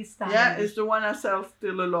really stylish. Yeah, it's the one I sell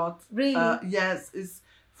still a lot. Really? Yes, it's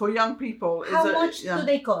for young people. How much do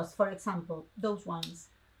they cost, for example, those ones?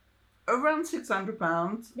 Around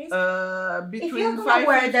 £600. Between if you're gonna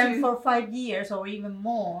wear them for 5 years or even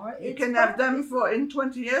more, you can have them in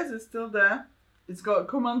 20 years. It's still there. It's got a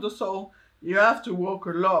commando sole. You have to walk a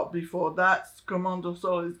lot before that commando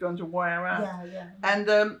sole is going to wear out. Yeah.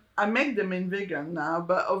 And I make them in vegan now,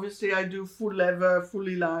 but obviously I do full leather,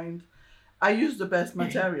 fully lined. I use the best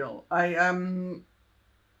material.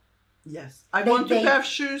 Yes, I want to have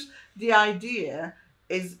shoes. The idea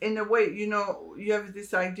is, in a way, you have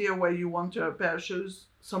this idea where you want to have a pair of shoes,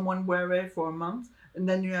 someone wear it for a month, and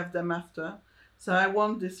then you have them after. So I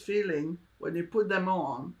want this feeling when you put them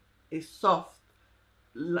on, it's soft.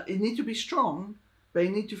 It need to be strong, but you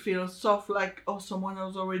need to feel soft, like someone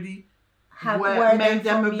has already wear them made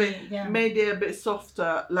them for a me. bit, Yeah. made it a bit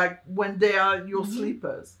softer, like when they are your Mhm.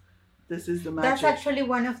 sleepers. This is the magic. That's actually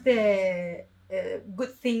one of the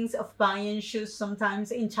good things of buying shoes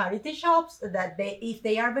sometimes in charity shops, that if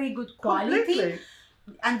they are very good quality Completely.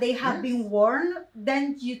 and they have Yes. been worn,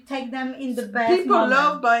 then you take them in the best People moment.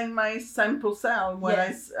 love buying my sample sale when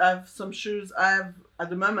Yes. I have some shoes. I have at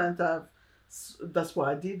the moment. That's what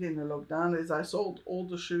I did in the lockdown. Is I sold all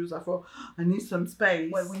the shoes. I thought I need some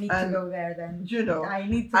space. Well, we need to go there then. You know, I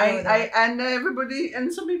need to go there. and everybody,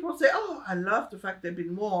 and some people say, "Oh, I love the fact they've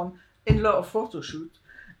been worn in a lot of photo shoot,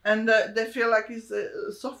 and they feel like it's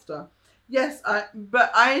softer." Yes,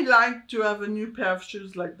 but I like to have a new pair of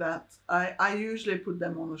shoes like that. I usually put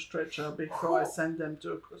them on a stretcher before I send them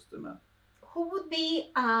to a customer. Who would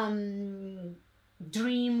be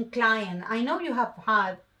dream client? I know you have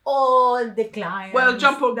had all the clients. Well,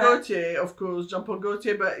 Jean-Paul Gaultier, of course, Jean-Paul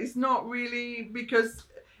Gaultier, but it's not really because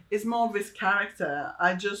it's more of his character.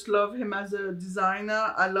 I just love him as a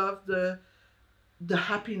designer. I love the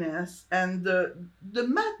happiness and the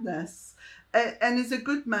madness. And it's a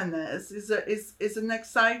good madness. It's an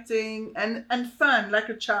exciting and fun, like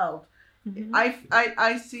a child. Mhm.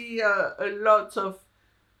 I see a lot of.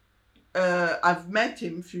 I've met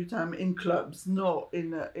him a few times in clubs, not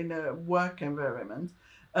in a work environment,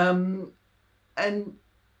 and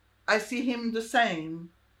I see him the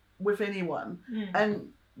same with anyone.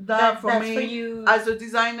 And that for me, for you. as a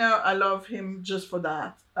designer, I love him just for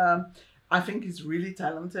that. I think he's really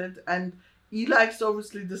talented, and he likes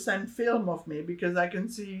obviously the same film of me because I can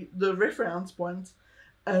see the reference points,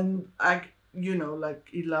 and like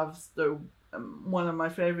he loves the one of my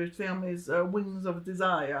favorite films is Wings of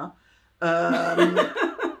Desire.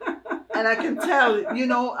 And I can tell,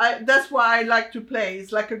 that's why I like to play.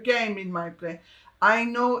 It's like a game in my play. I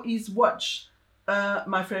know he's watched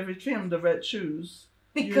my favorite film, The Red Shoes.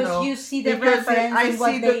 Because you see the because reference. I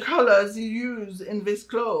see the colors he used in these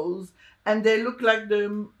clothes, and they look like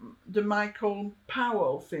the Michael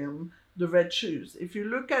Powell film, The Red Shoes. If you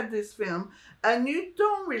look at this film, and you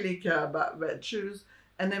don't really care about red shoes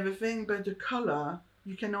and everything, but the color,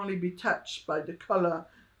 you can only be touched by the color,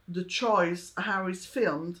 the choice, how it's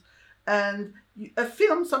filmed. And a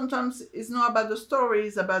film sometimes is not about the story,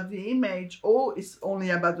 it's about the image, or it's only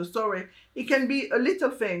about the story. It can be a little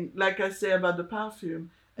thing, like I say about the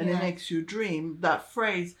perfume, and it makes you dream. That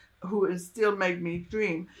phrase, who is still make me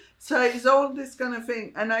dream. So it's all this kind of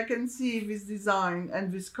thing. And I can see this design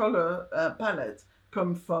and this color palette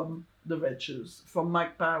come from The Red Shoes, from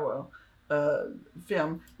Mike Powell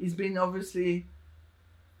film. It's been obviously,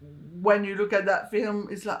 when you look at that film,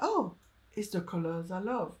 it's like, oh, it's the colors I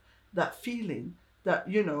love. That feeling, that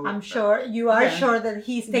I'm sure you are sure that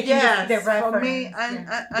he's taking the reference. For me, and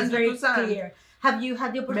it's very clear. Have you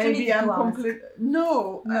had the opportunity maybe I'm to complete?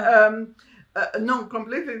 No, no,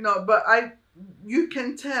 completely not. But you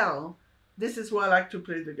can tell. This is why I like to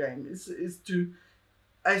play the game. Is to,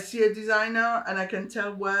 I see a designer and I can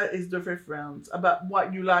tell where is the reference about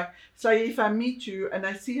what you like. So if I meet you and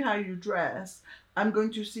I see how you dress, I'm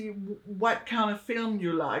going to see what kind of film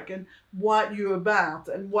you like and what you're about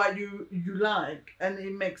and what you like, and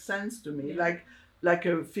it makes sense to me. Like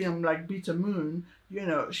a film like Bitter Moon,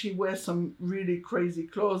 she wears some really crazy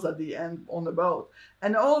clothes at the end on the boat,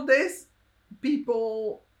 and all this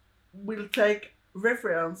people will take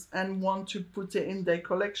reference and want to put it in their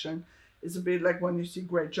collection. It's a bit like when you see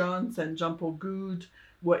Greg Jones and Jean-Paul Gaultier,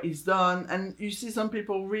 what he's done, and you see some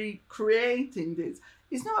people recreating this.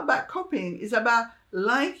 It's not about copying. It's about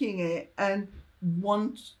liking it and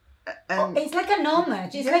want. And it's like an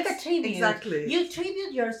homage. It's like a tribute. Exactly. You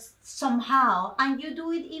tribute yours somehow, and you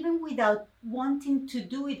do it even without wanting to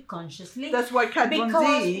do it consciously. That's why Kat Von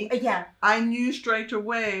D, I knew straight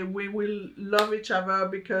away we will love each other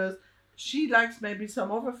because she likes maybe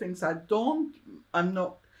some other things I don't. I'm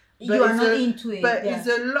not. You are not into it. But it's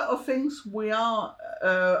a lot of things we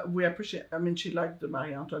appreciate. I mean, she liked the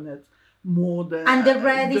Marie Antoinette more than. And the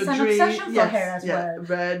red is an obsession for her as well.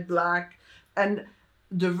 Red, black, and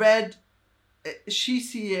the red. She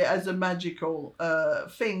sees it as a magical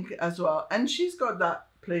thing as well, and she's got that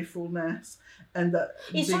playfulness and that.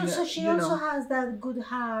 It's also she also has that good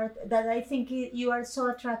heart that I think you are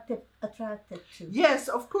so attracted to. Yes,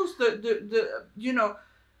 of course. The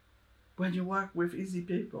when you work with easy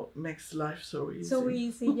people, it makes life so easy. So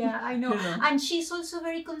easy, yeah, I know. And she's also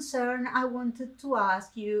very concerned. I wanted to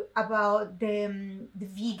ask you about the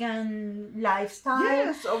vegan lifestyle.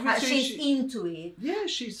 Yes, obviously. She's into it. Yeah,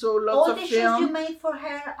 she saw lots of film. All the shoes you made for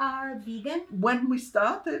her are vegan? When we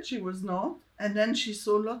started, she was not. And then she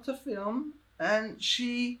saw lots of film. And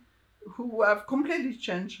who have completely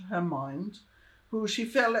changed her mind. who she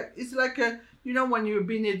felt like, it's like when you've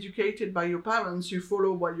been educated by your parents, you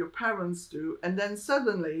follow what your parents do, and then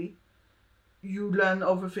suddenly you learn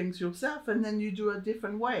other things yourself, and then you do a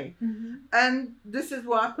different way. Mm-hmm. And this is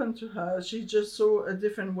what happened to her. She just saw a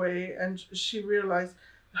different way, and she realized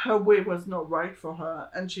her way was not right for her,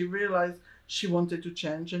 and she realized she wanted to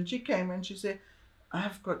change. And she came and she said,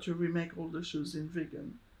 I've got to remake all the shoes in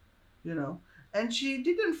vegan, And she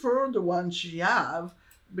didn't throw the ones she have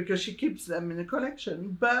because she keeps them in a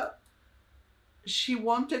collection, but she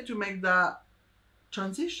wanted to make that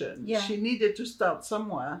transition. Yeah. She needed to start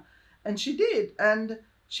somewhere, and she did. And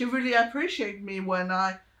she really appreciated me when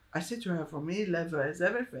I said to her, for me, leather is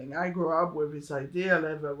everything. I grew up with this idea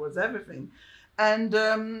leather was everything. And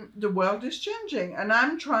the world is changing, and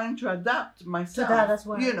I'm trying to adapt myself. To that as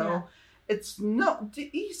well, It's not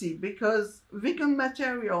easy because vegan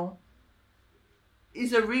material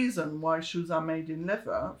is a reason why shoes are made in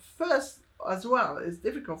leather. First, as well, it's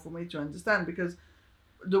difficult for me to understand because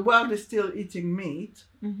the world is still eating meat,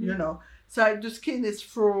 mm-hmm. So the skin is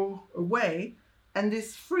thrown away and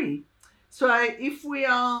it's free. So if we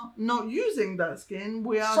are not using that skin,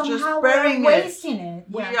 we are somehow just burying we're wasting it.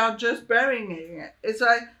 We are just burying it. It's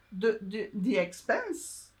like the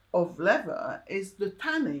expense of leather is the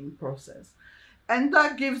tanning process. And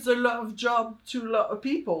that gives a lot of job to a lot of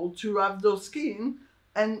people to have those skin,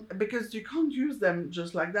 and because you can't use them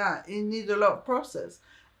just like that, you need a lot of process.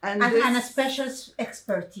 And a special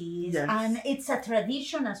expertise, yes. And it's a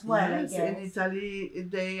tradition as well. Yes, I guess. in Italy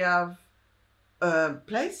they have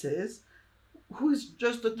places who is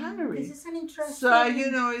just a tannery. This is an interesting. So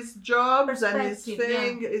it's jobs and it's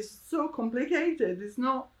thing. Yeah. It's so complicated. It's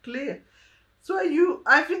not clear. So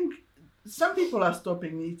I think some people are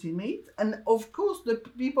stopping eating meat, and of course the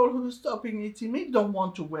people who are stopping eating meat don't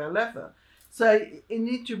want to wear leather. So it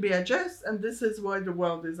needs to be adjusted, and this is why the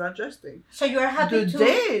world is adjusting. So you are happy the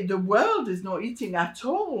day the world is not eating at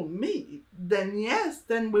all meat, then yes,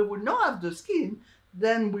 then we will not have the skin.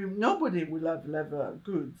 Then nobody will have leather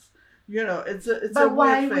goods. It's a. But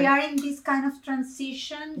while we are in this kind of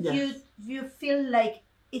transition, yes. you feel like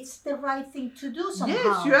it's the right thing to do somehow.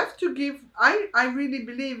 Yes, you have to give. I really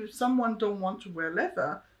believe if someone don't want to wear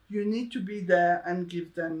leather, you need to be there and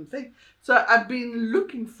give them things. So I've been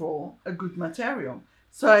looking for a good material.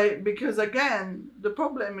 So because again, the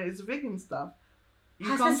problem is vegan stuff.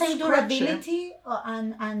 Has the same durability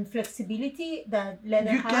and flexibility that leather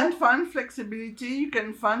has? You can find flexibility, you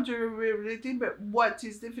can find durability, but what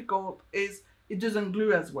is difficult is it doesn't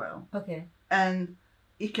glue as well. Okay. And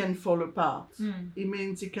it can fall apart. It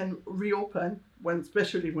means it can reopen,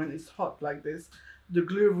 especially when it's hot like this. The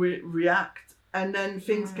glue react, and then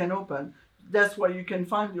things can open. That's why you can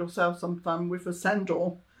find yourself sometime with a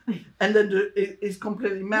sandal, and then it's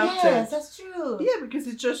completely melted. Yes, that's true. Yeah, because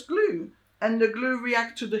it's just glue. And the glue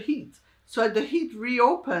react to the heat. So the heat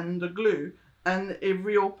reopen the glue and it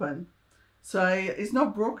reopen. So it's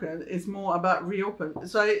not broken, it's more about reopen.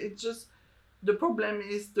 So it just, the problem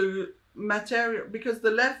is the material, because the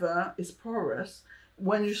leather is porous.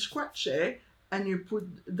 When you scratch it and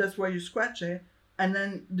that's why you scratch it, and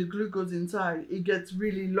then the glue goes inside, it gets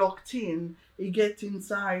really locked in, it gets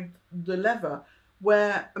inside the leather.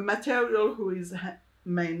 Where a material who is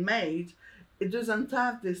man-made, it doesn't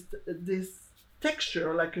have this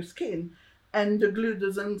texture like a skin, and the glue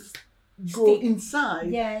doesn't go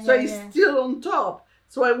inside. So it's still on top.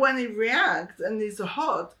 So when it reacts and it's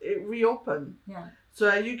hot, it reopens. Yeah.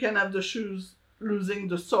 So you can have the shoes losing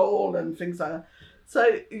the sole and things like that. So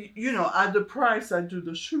at the price I do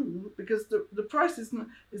the shoe, because the price is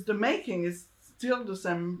the making is still the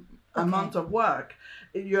same amount of work.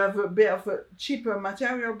 You have a bit of a cheaper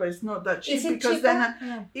material, but it's not that cheap. Is it because cheaper?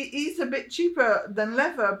 Then it is a bit cheaper than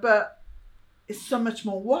leather, but it's so much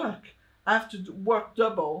more work. I have to work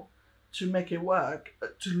double to make it work,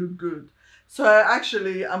 to look good. So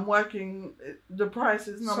actually, I'm working. The price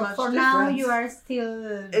is not much different. So for now, you are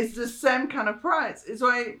still. It's the same kind of price. So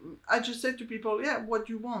I just say to people, what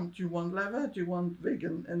do you want? Do you want leather? Do you want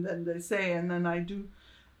vegan? And then they say, and then I do.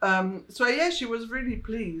 She was really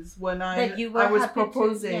pleased when I was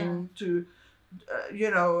proposing to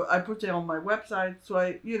I put it on my website. So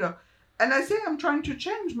and I say I'm trying to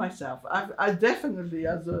change myself. I definitely,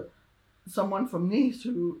 as someone from Nice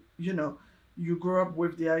who, you grow up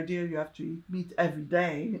with the idea you have to eat meat every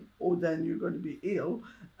day or then you're going to be ill.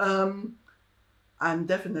 I'm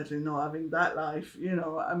definitely not having that life.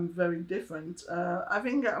 I'm very different. I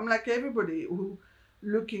think I'm like everybody who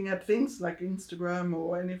looking at things like Instagram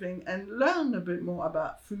or anything and learn a bit more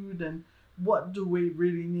about food and what do we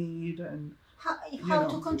really need and how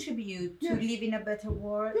to contribute to Yes. living a better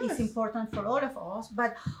world Yes. is important for all of us,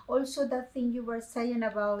 but also that thing you were saying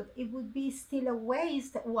about it would be still a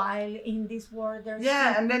waste while in this world there's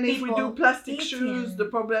Yeah, still and then if we do people plastic eating. shoes, the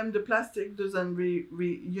plastic doesn't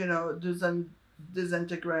doesn't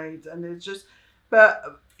disintegrate, and it's just.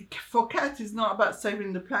 But for Kat, it's not about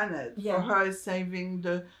saving the planet. Yeah. For her, it's saving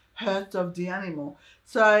the hurt of the animal.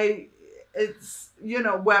 So it's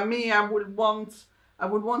where me, I would want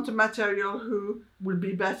a material who will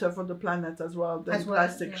be better for the planet as well than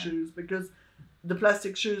plastic shoes, because the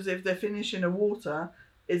plastic shoes, if they finish in the water,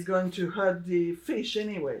 is going to hurt the fish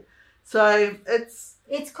anyway. So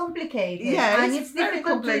it's complicated. Yeah, and it's it's very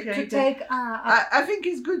difficult to complicated. take. I think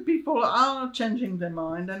it's good. People are changing their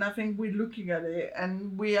mind, and I think we're looking at it,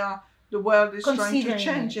 and the world is trying to Considering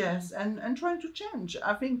change, it. yes, and trying to change.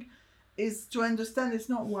 I think is to understand it's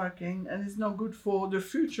not working and it's not good for the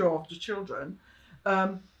future of the children.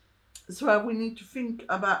 So we need to think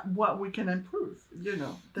about what we can improve,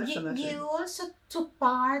 definitely. You also took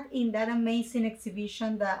part in that amazing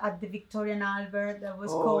exhibition at the Victorian Albert that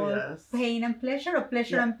was called Yes. Pain and Pleasure, or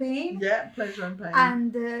Pleasure and Pain. Yeah, pleasure and pain.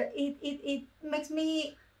 And it makes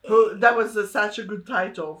me... That was such a good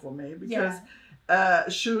title for me, because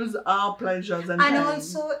shoes are pleasures and pain. And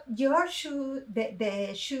also your shoe,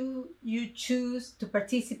 the shoe you choose to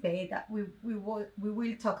participate, that we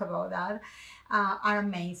will talk about that, are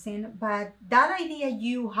amazing. But that idea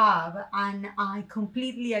you have, and I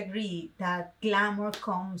completely agree that glamour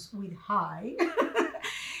comes with high.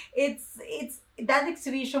 it's that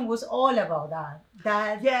exhibition was all about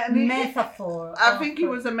that metaphor. I think it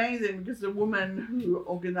was amazing, because the woman who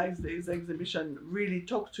organized this exhibition really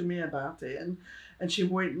talked to me about it, and she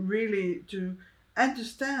went really to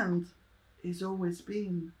understand it's always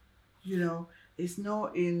been, it's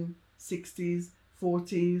not in 60s,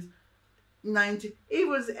 40s, 90s, it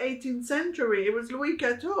was 18th century, it was Louis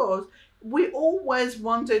XIV. We always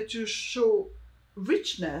wanted to show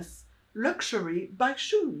richness, luxury by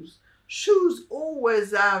shoes. Shoes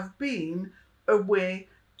always have been a way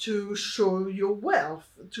to show your wealth,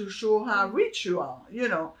 to show how rich you are.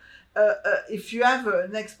 If you have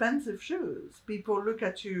an expensive shoes, people look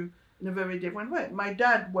at you in a very different way. My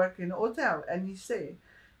dad worked in a hotel, and he say,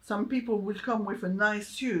 some people will come with a nice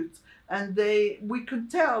suit, and we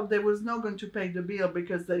could tell they was not going to pay the bill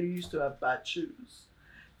because they used to have bad shoes.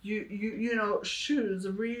 Shoes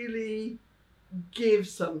really give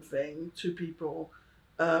something to people.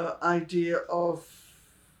 Idea of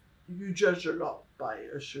you judge a lot by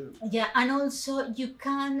a shoe. Yeah, and also you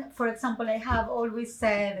can, for example, I have always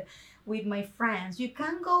said with my friends, we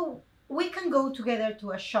can go together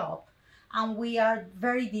to a shop, and we are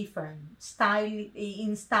very different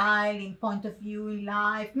in point of view, in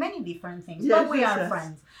life, many different things, but we are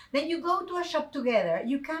friends. Then you go to a shop together,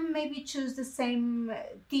 you can maybe choose the same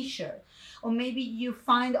t-shirt, or maybe you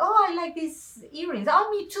find, I like these earrings,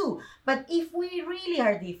 me too. But if we really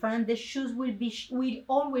are different, the shoes will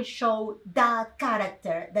always show that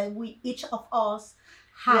character that each of us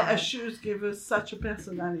have. Yeah, shoes give us such a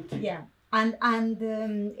personality. Yeah. And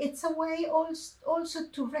it's a way also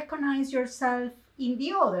to recognize yourself in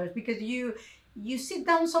the others, because you sit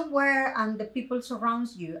down somewhere and the people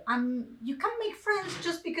surrounds you, and you can make friends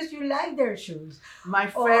just because you like their shoes. My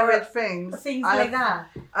favorite things like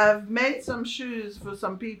that. I've made some shoes for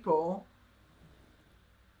some people,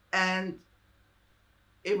 and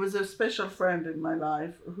it was a special friend in my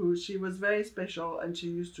life she was very special, and she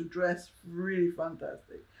used to dress really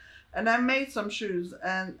fantastic. And I made some shoes,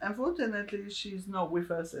 and unfortunately she's not with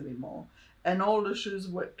us anymore. And all the shoes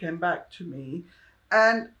came back to me,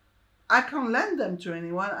 and I can't lend them to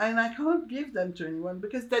anyone, and I can't give them to anyone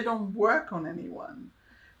because they don't work on anyone.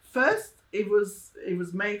 First, it was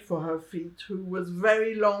made for her feet, who was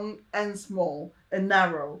very long and small and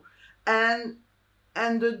narrow, and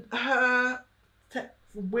her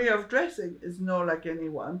way of dressing is not like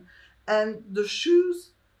anyone, and the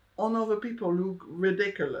shoes on other people look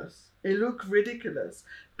ridiculous. It look ridiculous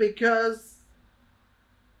because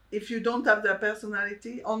if you don't have their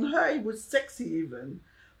personality, on her it was sexy even,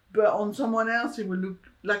 but on someone else it would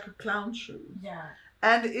look like a clown shoe. Yeah.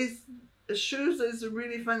 And shoes is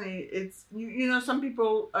really funny. It's some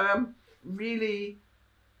people really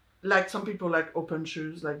like, some people like open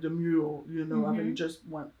shoes, like the mule, having just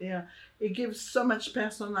one. Yeah, it gives so much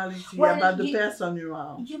personality about the person you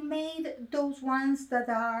are. You made those ones that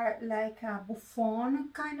are like a Buffon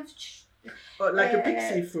kind of... like a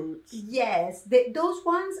pixie foot. Yes, those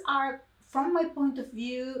ones are, from my point of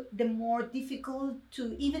view, the more difficult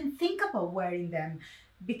to even think about wearing them,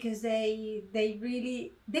 because they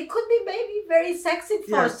could be maybe very sexy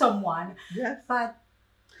for someone. Yes. But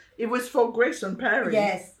It was for Grayson Perry.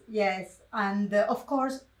 Yes, and of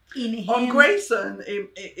course in him. On Grayson,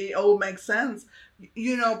 it all makes sense.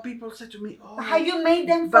 You know, people say to me, "Oh, how you made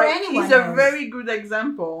them for but anyone he's a else. very good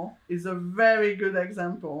example. He's a very good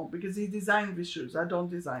example because he designed the shoes. I don't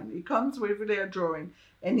design. He comes with a drawing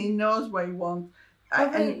and he knows what he wants. Oh,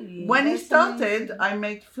 And really? when he That's started, amazing. I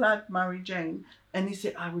made flat Mary Jane, and he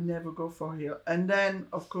said, "I will never go for heel." And then,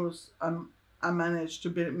 of course, I managed to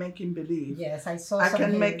make him believe Yes, I saw I some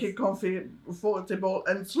can make heels. it comfortable,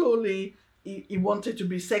 and slowly he wanted to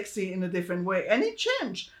be sexy in a different way, and it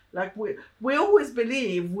changed. Like we always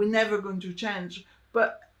believe we're never going to change,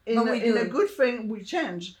 but in we a do. good thing we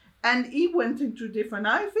change. And he went into different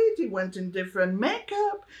outfits, he went in different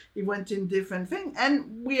makeup, he went in different things,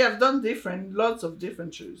 and we have done lots of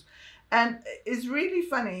different shoes. And it's really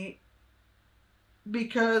funny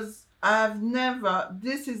because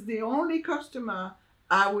this is the only customer,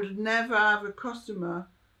 I will never have a customer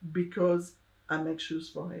because I make shoes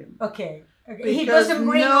for him. Okay. Because He doesn't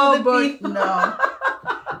bring all the people. No.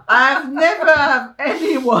 I've never have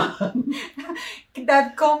anyone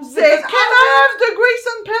that comes. say, "Can I have the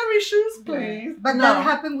Grayson Perry shoes, please?" But No. that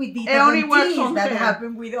happened with the It only works tees. on That him.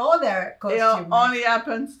 happened with other It customers. only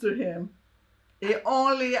happens to him. It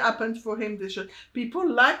only happens for him. This shoes. People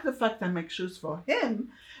like the fact I make shoes for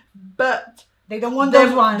him, but They don't want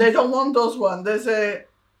those ones. They don't want those ones. They say,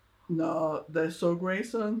 "No, they're so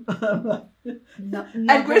Grayson."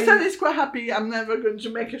 And Grayson is quite happy. I'm never going to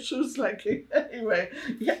make a shoes like him anyway.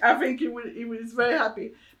 Yeah, I think he was very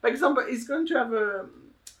happy. For example, he's going to have a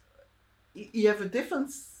different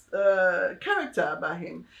character about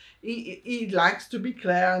him. He likes to be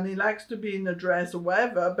Claire and he likes to be in a dress or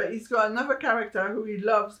whatever, but he's got another character who he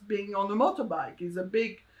loves being on a motorbike. He's a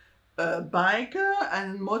big biker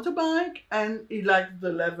and motorbike, and he likes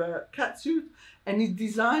the leather catsuit, and he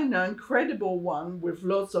designed an incredible one with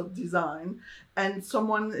lots of design, and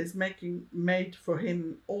someone is made for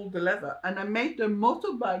him all the leather. And I made the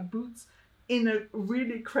motorbike boots in a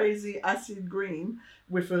really crazy acid green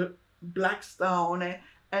with a black star on it.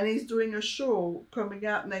 And he's doing a show coming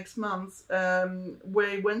out next month where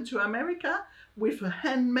he went to America with a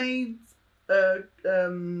handmade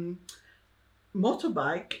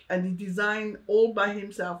motorbike, and he designed all by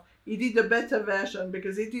himself. He did a better version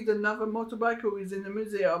because he did another motorbike who is in the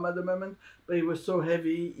museum at the moment, but it was so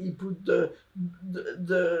heavy. He put the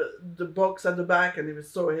box at the back, and it was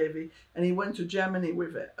so heavy. And he went to Germany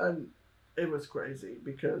with it, and it was crazy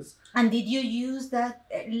because. And did you use that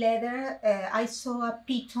leather? I saw a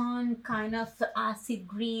piton kind of acid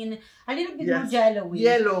green, a little bit more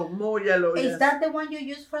yellowy. More yellow. Is yes. that the one you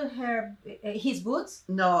used for his boots?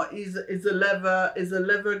 No, it's a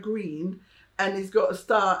leather green, and he's got a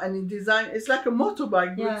star, and he designed. It's like a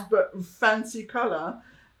motorbike boots, but fancy color,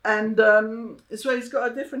 and so he's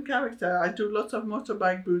got a different character. I do lots of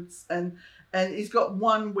motorbike boots, and he's got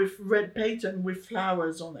one with red patent with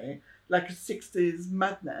flowers on it, like a 60s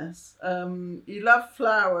madness. He loves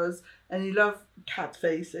flowers, and he loves cat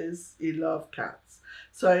faces. He loves cats,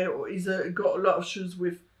 so he's got a lot of shoes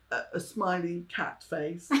with a smiley cat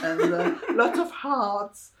face and lots of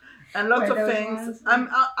hearts and lots of things.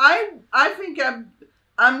 I think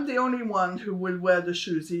I'm the only one who will wear the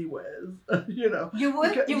shoes he wears. You know. You would?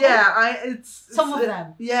 Because, you yeah, would? Some of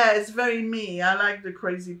them. Yeah, it's very me. I like the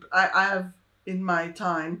crazy. I have in my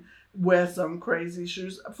time wear some crazy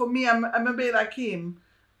shoes. For me, I'm a bit like him.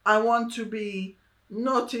 I want to be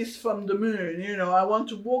noticed from the moon. You know, I want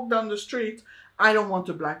to walk down the street. I don't want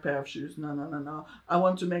a black pair of shoes. No. I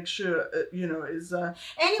want to make sure, is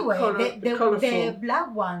anyway, colorful. the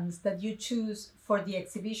black ones that you choose for the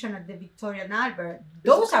exhibition at the Victoria and Albert,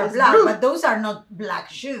 those are it's black, blue. but those are not black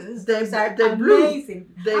shoes. Those are they're amazing.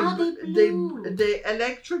 blue. They blue. They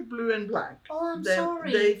electric blue and black. Oh, I'm They-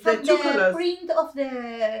 sorry. they- From they're two the colours. print of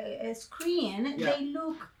the screen, Yeah. they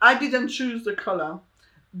look. I didn't choose the color.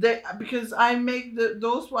 Because I make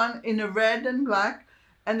those one in a red and black,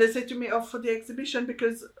 and they said to me, "Oh, for the exhibition,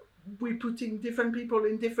 because we're putting different people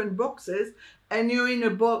in different boxes, and you're in a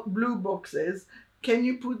blue boxes. Can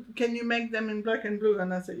you make them in black and blue?"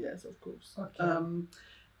 And I said, "Yes, of course." Okay.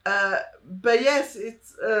 But yes,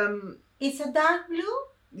 it's It's a dark blue.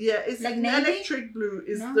 it's Like an navy? electric blue.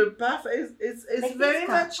 It's No. the path. It's Like very this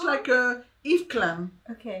much color? like a Eve Clan.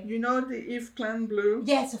 Okay. You know the Eve Clan blue.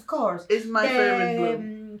 Yes, of course. It's my favorite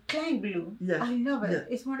blue. Klein blue. Yeah. I love it.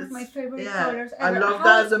 Yeah. It's one of my It's- favorite yeah, colors I ever. love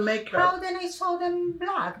that as a makeup. How then I saw them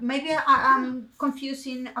black? Maybe I'm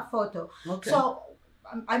confusing a photo. Okay. So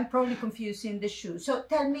I'm probably confusing the shoe. So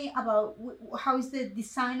tell me about how is the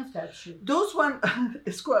design of that shoe? Those one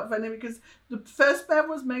is quite funny because the first pair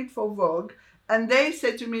was made for Vogue, And they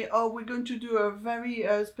said to me, "Oh, we're going to do a very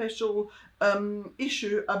special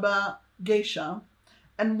issue about geisha,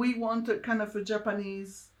 and we want a kind of a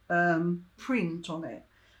Japanese print on it."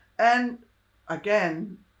 And again,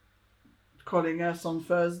 calling us on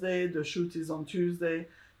Thursday, the shoot is on Tuesday.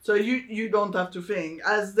 So you don't have to think.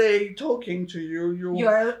 As they talking to you, you're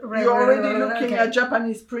already looking at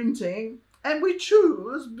Japanese printing. And we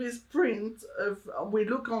choose this print. We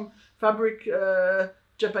look on fabric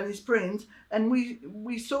Japanese print. And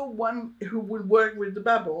we saw one who would work with the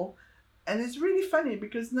bubble. And it's really funny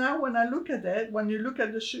because now when I look at it, when you look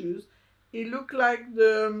at the shoes, it look like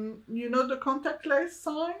the contactless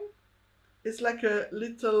sign? It's like a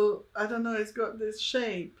little, I don't know, it's got this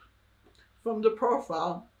shape from the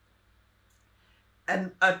profile.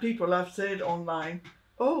 And people have said online,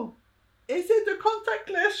 "Oh, is it the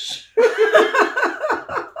contactless shoe?"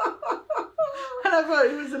 And I thought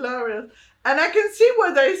it was hilarious. And I can see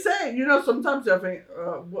what they say. Sometimes I think,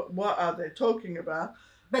 what are they talking about?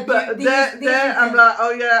 But there I'm like,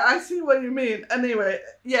 oh yeah, I see what you mean. Anyway,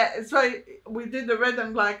 yeah, it's right. We did the red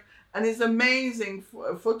and black. And it's amazing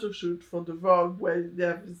photo shoot for the Vogue where they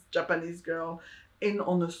have this Japanese girl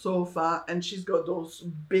on a sofa and she's got those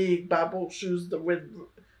big bubble shoes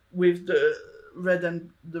with the red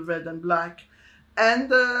and black, and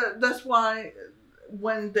that's why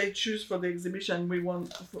when they choose for the exhibition, we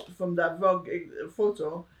want from that Vogue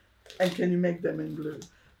photo, and can you make them in blue?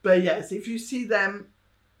 But yes, if you see them,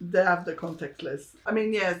 they have the contactless. I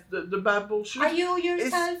mean, yes, the bubble shoes. Are you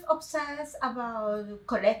yourself obsessed about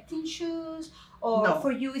collecting shoes, or No.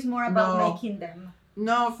 for you it's more about No. making them?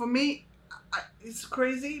 No, for me, it's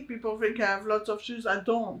crazy. People think I have lots of shoes. I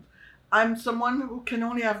don't. I'm someone who can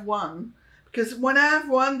only have one. Because when I have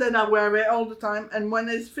one, then I wear it all the time. And when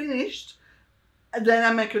it's finished, then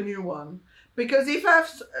I make a new one. Because if I have,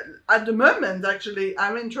 at the moment, actually,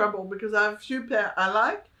 I'm in trouble because I have a few pair I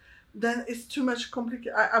like. Then it's too much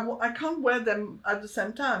complicated. I can't wear them at the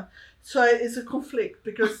same time. So it's a conflict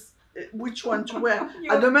because which one to wear.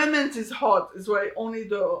 At the moment it's hot. It's why only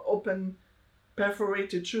the open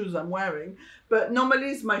perforated shoes I'm wearing. But normally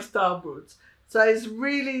it's my star boots. So it's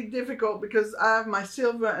really difficult because I have my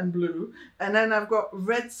silver and blue. And then I've got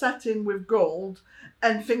red satin with gold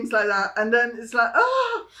and things like that. And then it's like,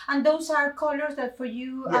 And those are colors that for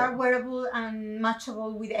you Yeah. are wearable and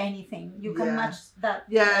matchable with anything. You can Yeah. match that.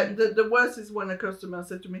 with Yeah, anything. the worst is when a customer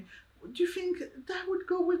said to me, "Do you think that would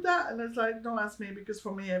go with that?" And it's like, don't ask me because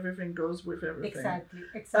for me everything goes with everything.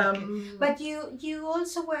 Exactly. But you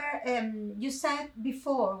also wear. You said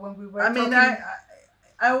before when we were. I mean, talking,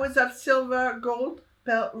 I always have silver, gold,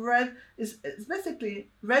 red. It's basically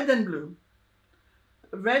red and blue.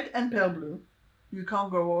 Red and pale blue. You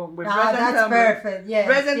can't go wrong with red and that's pale perfect. blue. Yes,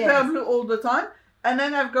 Red and yes. pale blue all the time. And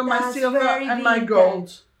then I've got my That's silver very and my vintage.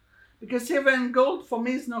 gold. Because silver and gold for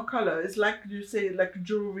me is no color. It's like you say, like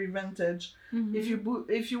jewelry vintage. Mhm.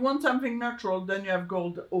 If you want something natural, then you have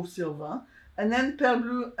gold or silver, and then pale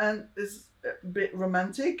blue and is a bit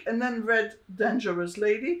romantic, and then red, dangerous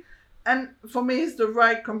lady, and for me it's the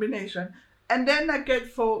right combination. And then I get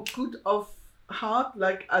for good of heart,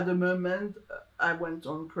 like at the moment I went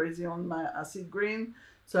on crazy on my acid green,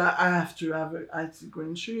 so I have to have acid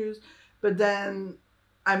green shoes, but then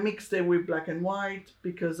I mixed it with black and white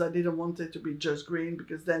because I didn't want it to be just green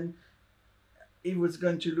because then it was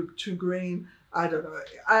going to look too green. I don't know.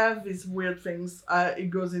 I have these weird things. It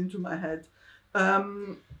goes into my head.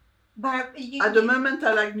 But At the moment,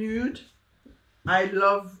 I like nude. I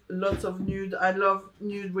love lots of nude. I love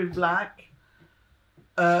nude with black.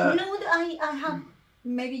 nude, I have.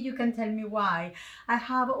 Maybe you can tell me why. I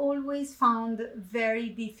have always found very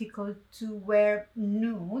difficult to wear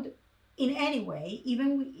nude in any way,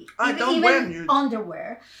 I don't wear nude.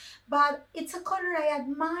 underwear. But it's a color I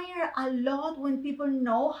admire a lot when people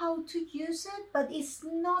know how to use it, but it's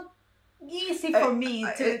not easy for me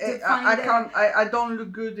to find I can't. I don't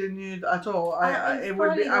look good in nude at all. It's It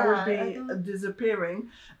would be. I would probably be that. disappearing.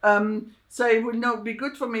 So it would not be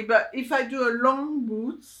good for me. But if I do a long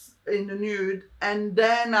boots in the nude, and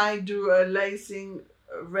then I do a lacing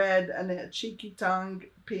red and a cheeky tongue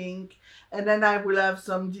pink, and then I will have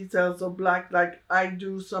some details of black. Like I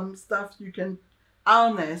do some stuff you can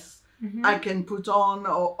harness. Mhm. I can put on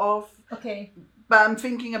or off. Okay. But I'm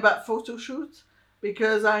thinking about photo shoots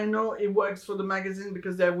because I know it works for the magazine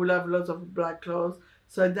because they will have lots of black clothes.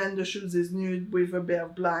 So then the shoes is nude with a bit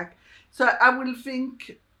of black. So I will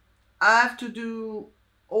think I have to do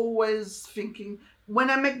always thinking when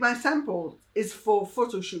I make my samples it's for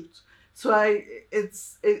photo shoots. So I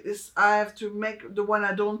have to make the one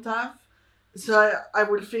I don't have. So I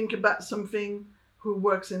will think about something who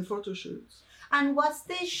works in photo shoots. And what's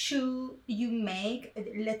the shoe you make,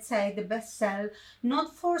 let's say the best sell,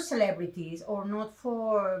 not for celebrities or not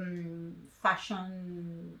for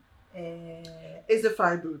fashion? Is the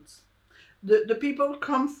thigh boots. The people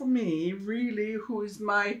come for me really, who is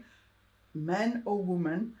my man or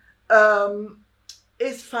woman,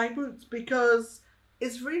 is thigh boots, because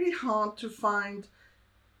it's really hard to find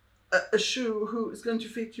a shoe who is going to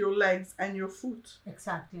fit your legs and your foot.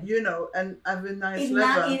 Exactly. You know, and have a nice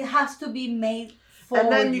leather. It has to be made for and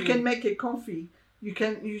then you can make it comfy.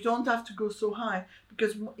 You don't have to go so high,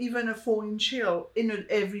 because even a 4-inch heel in an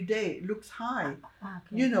everyday looks high. Okay.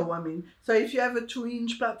 You know what I mean? So if you have a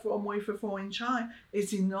 2-inch platform with a 4-inch high,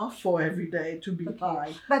 it's enough for every day to be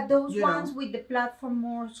high. But those ones with the platform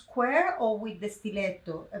more square or with the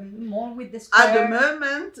stiletto? More with the square? At the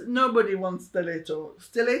moment, nobody wants stiletto.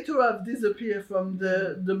 Stiletto have disappeared from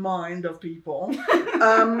the mind of people.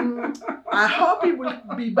 I hope it will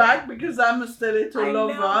be back, because I'm a stiletto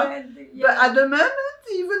lover. But at the moment,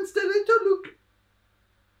 even stiletto look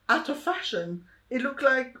out of fashion. It look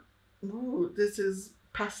like, ooh, this is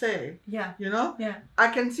passé. Yeah. You know? Yeah. I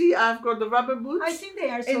can see I've got the rubber boots. I think they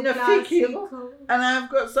are so in the thick heel, and I've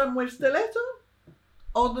got some with stiletto.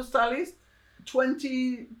 All the stylists,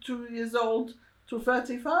 22 years old to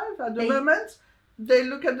 35 at the moment, they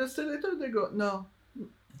look at the stiletto, they go, no.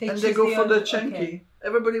 And they go for the chunky. Okay.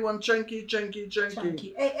 Everybody wants chunky. Chunky. Chunky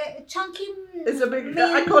it's a big,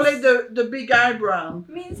 I call it the big eyebrow.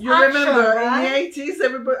 You action, remember right? in the 80s,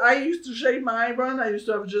 everybody, I used to shave my eyebrow, I used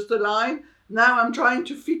to have just a line. Now I'm trying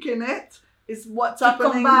to thicken it. It's what's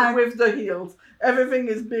happening with the heels. Everything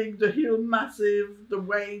is big, the heel massive, the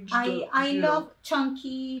wage. I love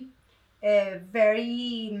chunky,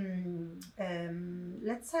 very,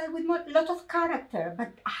 let's say with a lot of character,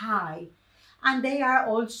 but high. And they are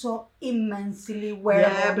also immensely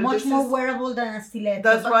wearable, much more wearable than a stiletto.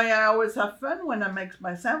 That's why I always have fun when I make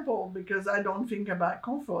my sample, because I don't think about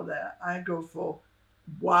comfort there. I go for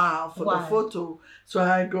the photo. So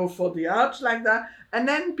I go for the arch like that. And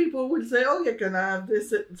then people will say, oh, you can have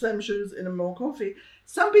this same shoes in a more comfy.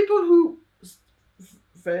 Some people who,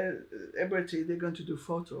 celebrity, they're going to do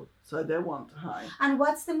photo. So they want high. And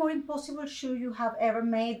what's the more impossible shoe you have ever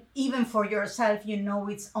made, even for yourself? You know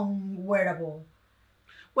it's unwearable.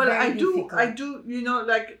 Well, I do, you know,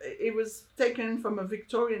 like it was taken from a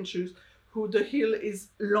Victorian shoes, who the heel is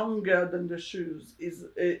longer than the shoes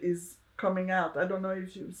is coming out. I don't know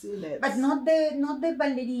if you've seen it. But not the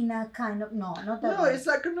ballerina kind of, not that No, one. it's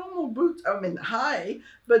like a normal boot. I mean, high,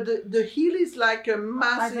 but the heel is like a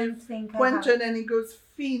massive pointed, and it goes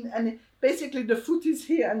thin, and basically the foot is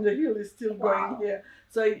here and the heel is still going here.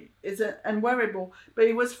 So it's unwearable. But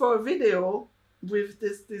it was for a video with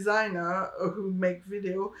this designer who make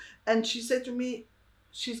video, and she said to me,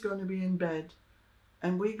 she's going to be in bed,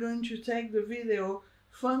 and we're going to take the video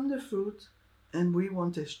from the foot, and we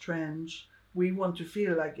want it strange. We want to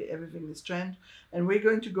feel like everything is strange, and we're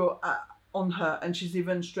going to go on her, and she's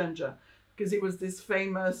even stranger, because it was this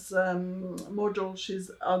famous model.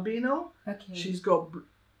 She's albino. Okay. She's got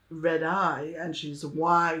red eye, and she's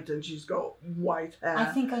white, and she's got white hair. I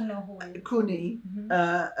think I know who it is. Kuni,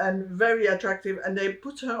 and very attractive. And they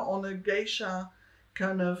put her on a geisha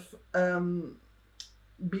kind of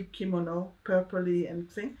big kimono, purpley and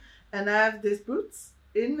thing. And I have these boots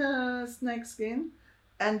in snake skin,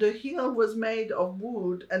 and the heel was made of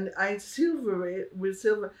wood, and I silver it with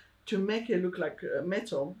silver to make it look like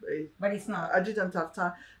metal. But it's not. I didn't have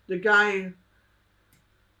time. The guy,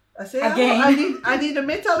 I say, again. I need a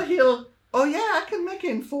metal heel. Oh yeah, I can make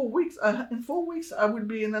it in 4 weeks. In 4 weeks, I will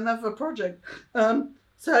be in another project.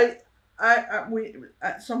 So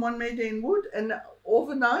someone made it in wood, and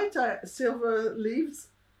overnight, silver leaves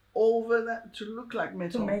over that to look like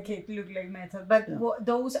metal. To make it look like metal, but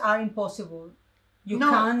those are impossible. You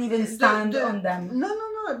can't even stand on them.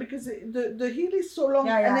 No, because the heel is so long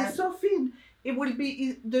and it's so thin. It will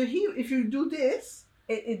be the heel. If you do this,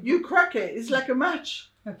 you crack it. It's like a match.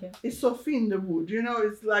 Okay. It's so thin, the wood. You know,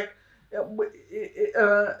 it's like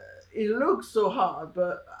it looks so hard.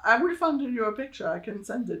 But I will find you a picture. I can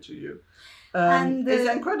send it to you. And it's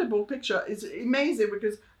an incredible picture. It's amazing,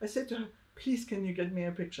 because I said to her, please, can you get me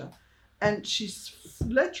a picture? And she's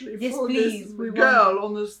literally this girl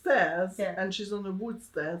on the stairs, and she's on the wood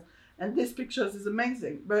stairs. And this picture is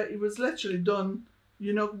amazing, but it was literally done,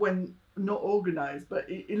 you know, when not organized, but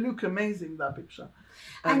it looked amazing, that picture.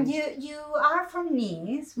 And you are from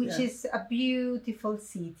Nice, which is a beautiful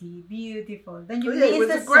city, beautiful. Then you it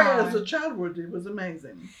was great as a childhood. It was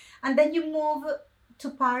amazing. And then you moved to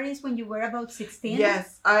Paris when you were about 16.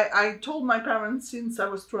 Yes, I told my parents since I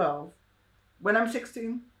was 12. When I'm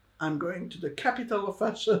 16, I'm going to the capital of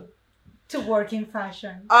fashion. to work in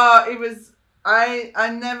fashion? It was. I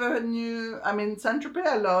never knew. I mean, Saint Tropez.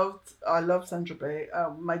 I love Saint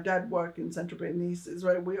Tropez. My dad worked in Saint Tropez, Nice. Is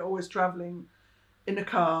where we're always traveling in a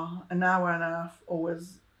car, an hour and a half,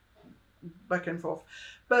 always back and forth.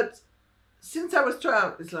 But since I was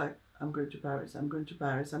 12, it's like I'm going to Paris. I'm going to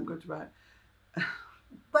Paris. I'm going to Paris.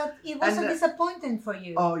 But it was And, a disappointment for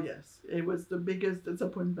you. Oh yes, it was the biggest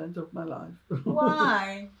disappointment of my life.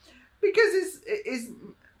 Why? Because it's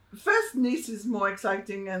first Nice is more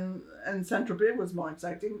exciting and Saint Tropez was more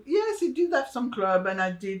exciting. Yes, it did have some club and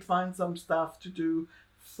I did find some stuff to do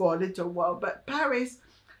for a little while. But Paris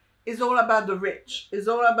is all about the rich. It's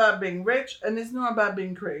all about being rich and it's not about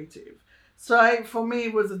being creative. So for me,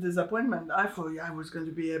 it was a disappointment. I thought I was going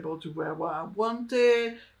to be able to wear what I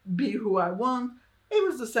wanted, be who I want. It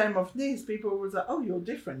was the same of Nice. People was like, "Oh, you're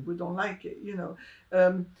different. We don't like it," you know.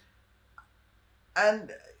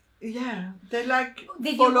 And yeah, they like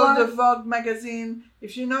follow the Vogue magazine.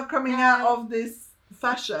 If you're not coming out of this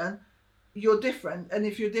fashion, you're different. And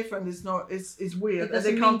if you're different, it's weird. And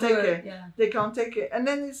they can't take it. Yeah. They can't take it. And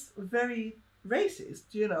then it's very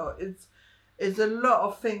racist. You know, it's a lot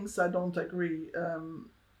of things I don't agree.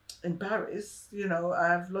 In Paris, you know, I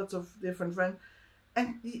have lots of different friends.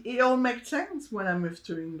 And it all makes sense when I moved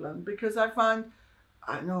to England because I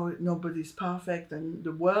know nobody's perfect and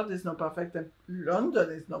the world is not perfect and London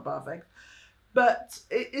is not perfect, but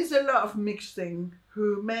it is a lot of mixing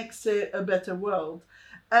who makes it a better world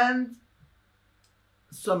and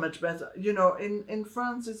so much better. You know, in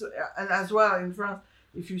France, and as well in France,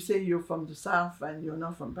 if you say you're from the south and you're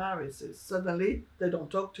not from Paris, suddenly they don't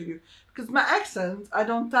talk to you. Because my accent, I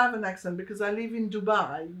don't have an accent because I live in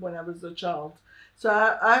Dubai when I was a child. So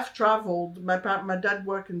I've traveled. My dad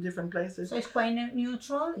worked in different places. So it's quite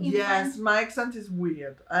neutral. Yes, my accent is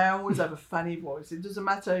weird. I always have a funny voice. It doesn't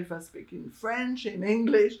matter if I speak in French, in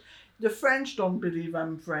English. The French don't believe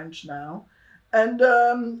I'm French now, and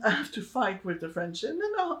I have to fight with the French. And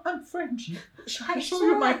no, I'm French. I show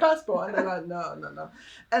you my passport, and they're like, no.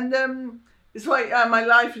 And it's like my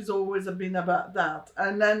life has always been about that.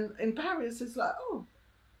 And then in Paris, it's like, oh.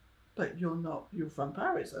 But you're from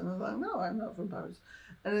Paris. And I was like, no, I'm not from Paris.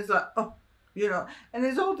 And it's like, oh, you know, and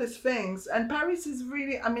there's all these things. And Paris is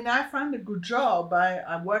really, I mean, I found a good job.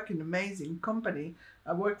 I work in an amazing company.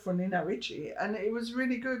 I work for Nina Ricci and it was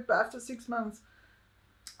really good. But after 6 months,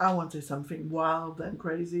 I wanted something wild and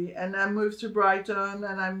crazy. And I moved to Brighton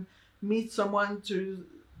and I meet someone to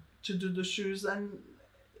do the shoes. And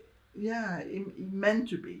yeah, it meant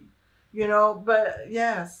to be, you know, but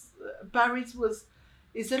yes, Paris was,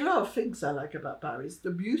 it's a lot of things I like about Paris.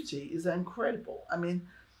 The beauty is incredible. I mean,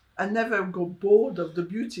 I never go bored of the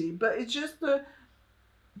beauty, but it's just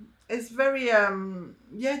it's very,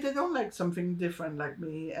 they don't like something different like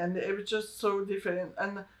me. And it was just so different.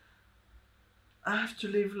 And I have to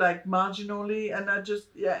live like marginally. And I just,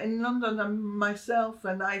 in London, I'm myself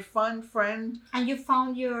and I find friends. And you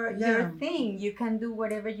found your thing. You can do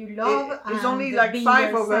whatever you love. It's only like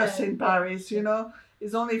 5 of us in Paris, you know.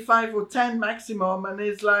 It's only 5 or 10 maximum, and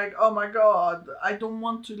it's like, oh my God, I don't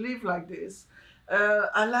want to live like this.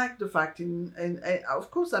 I like the fact of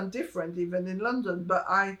course I'm different even in London, but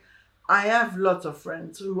I have lots of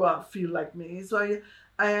friends who feel like me. So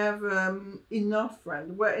I have enough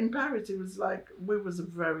friends. Where in Paris it was like we was a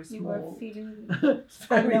very small, you were feeling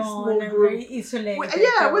very alone small group. Very isolated.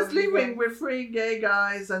 I was living with 3 gay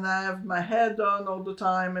guys, and I have my hair done all the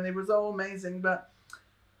time, and it was all amazing, but.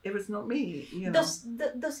 It was not me, you know.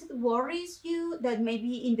 Does it worries you that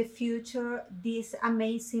maybe in the future this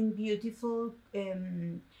amazing, beautiful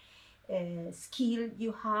skill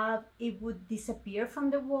you have, it would disappear from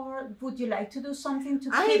the world? Would you like to do something to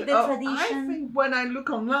keep the tradition? I think when I look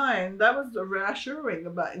online, that was the reassuring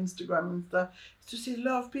about Instagram and stuff, to see a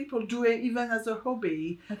lot of people do it even as a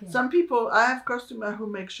hobby. Okay. Some people, I have customers who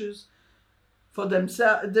make shoes for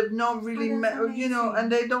themselves. They've not really, you know, and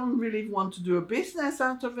they don't really want to do a business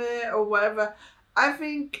out of it or whatever. I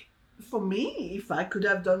think for me, if I could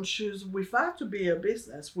have done shoes without to be a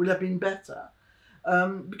business, would have been better.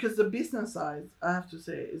 Because the business side, I have to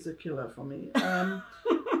say, is a killer for me.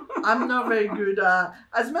 I'm not very good at,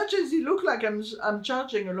 as much as you look like I'm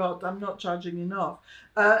charging a lot, I'm not charging enough.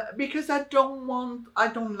 Because I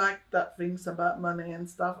don't like that things about money and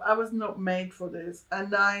stuff. I was not made for this.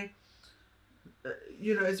 And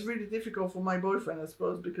you know, it's really difficult for my boyfriend, I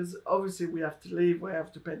suppose, because obviously we have to leave, we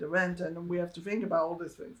have to pay the rent, and we have to think about all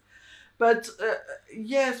these things. But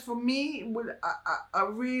yes, for me, I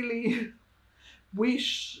really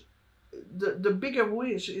wish, the bigger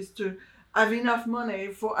wish is to have enough money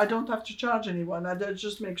I don't have to charge anyone. I don't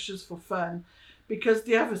just make shoes for fun. because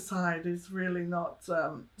the other side is really not.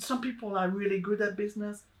 Some people are really good at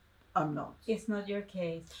business. I'm not. It's not your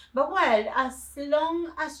case. But well, as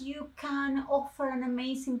long as you can offer an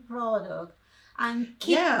amazing product and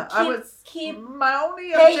keep my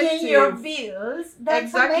only paying objective. your bills, that's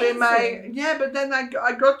exactly amazing. but then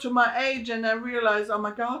I got to my age and I realized, oh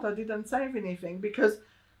my God, I didn't save anything, because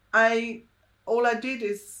all I did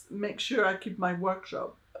is make sure I keep my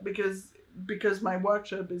workshop, because my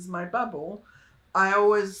workshop is my bubble. I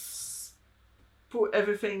always put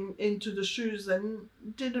everything into the shoes and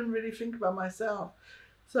didn't really think about myself.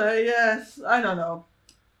 So yes, I don't know.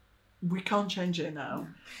 We can't change it now.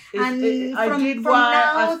 From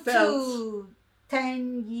now to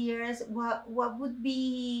 10 years, what would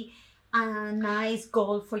be a nice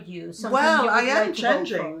goal for you? Well, I am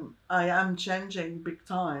changing. I am changing big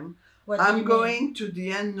time. I'm going to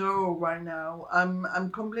the end neuro right now. I'm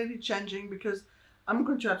completely changing, because I'm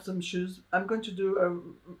going to have some shoes. I'm going to do a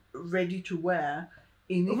ready to wear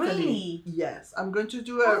in Italy. Really? Yes, I'm going to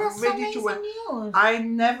do a ready to wear. News. I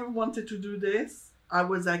never wanted to do this. I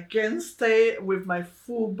was against it with my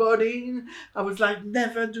full body. I was like,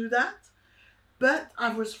 never do that. But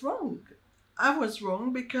I was wrong. I was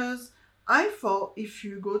wrong, because I thought if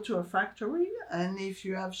you go to a factory and if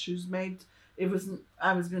you have shoes made,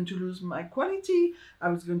 I was going to lose my quality. I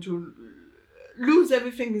was going to lose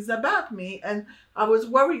everything is about me, and I was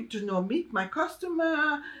worried to not meet my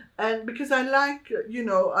customer, and because I like,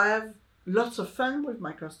 I have lots of fun with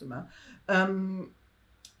my customer.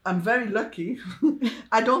 I'm very lucky.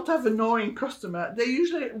 I don't have an annoying customer. They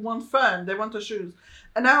usually want fun. They want the shoes.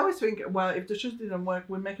 And I always think, well, if the shoes didn't work,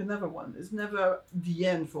 we'll make another one. It's never the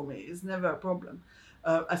end for me. It's never a problem.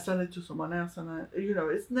 I sell it to someone else, and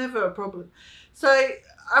it's never a problem. So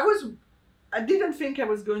I didn't think I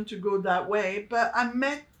was going to go that way, but I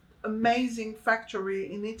met amazing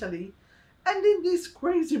factory in Italy. And in this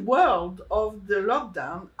crazy world of the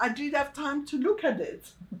lockdown, I did have time to look at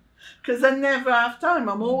it. Because I never have time.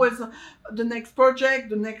 I'm always the next project,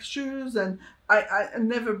 the next shoes, and I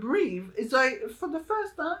never breathe. It's like, for the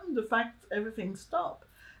first time, the fact everything stopped.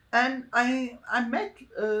 And I met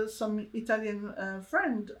some Italian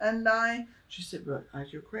friend, and she said, "But are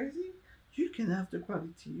you crazy? You can have the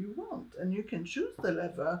quality you want, and you can choose the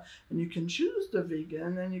leather, and you can choose the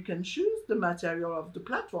vegan, and you can choose the material of the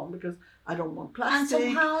platform, because I don't want plastic.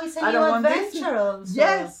 And somehow it's a new adventure also.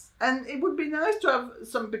 Yes, and it would be nice to have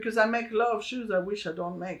some, because I make a lot of shoes I wish I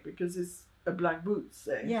don't make, because it's a black boot,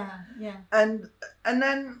 say. Yeah. And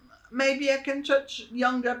then maybe I can touch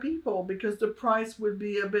younger people, because the price would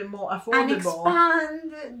be a bit more affordable.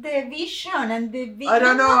 And expand the vision and the vision. I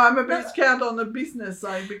don't know, I'm a bit scared on the business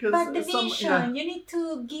side, because... But the vision, you need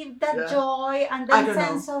to give that joy and that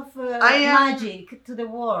sense of magic to the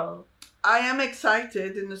world. I am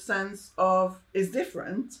excited in the sense of it's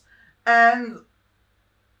different, and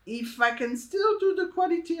if I can still do the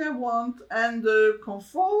quality I want and the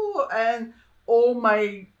comfort and all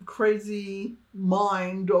my crazy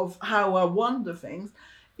mind of how I want the things,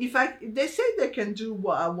 they say they can do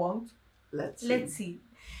what I want, let's see.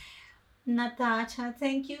 Natacha,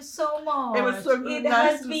 thank you so much. It was so good. It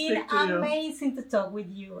has been amazing to talk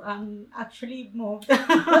with you. I'm actually moved.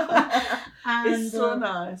 It's so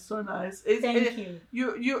nice, so nice. Thank you.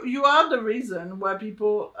 You are the reason why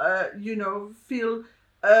people, feel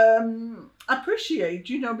appreciate,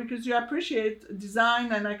 because you appreciate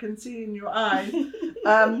design, and I can see in your eyes.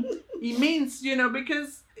 It means,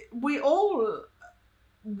 because we all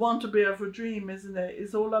want to be of a dream, isn't it?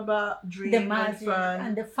 It's all about dream, the magic and fun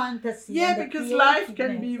and the fantasy. Yeah, because life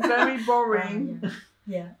can be very boring.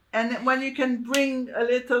 Yeah. And when you can bring a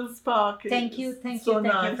little spark, thank you nice.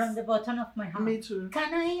 From the bottom of my heart. Me too.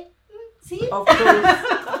 Can I see? Of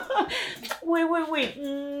course. Wait.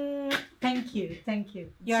 Thank you.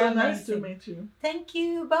 You're so amazing. Nice to meet you. Thank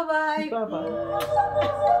you. Bye Bye.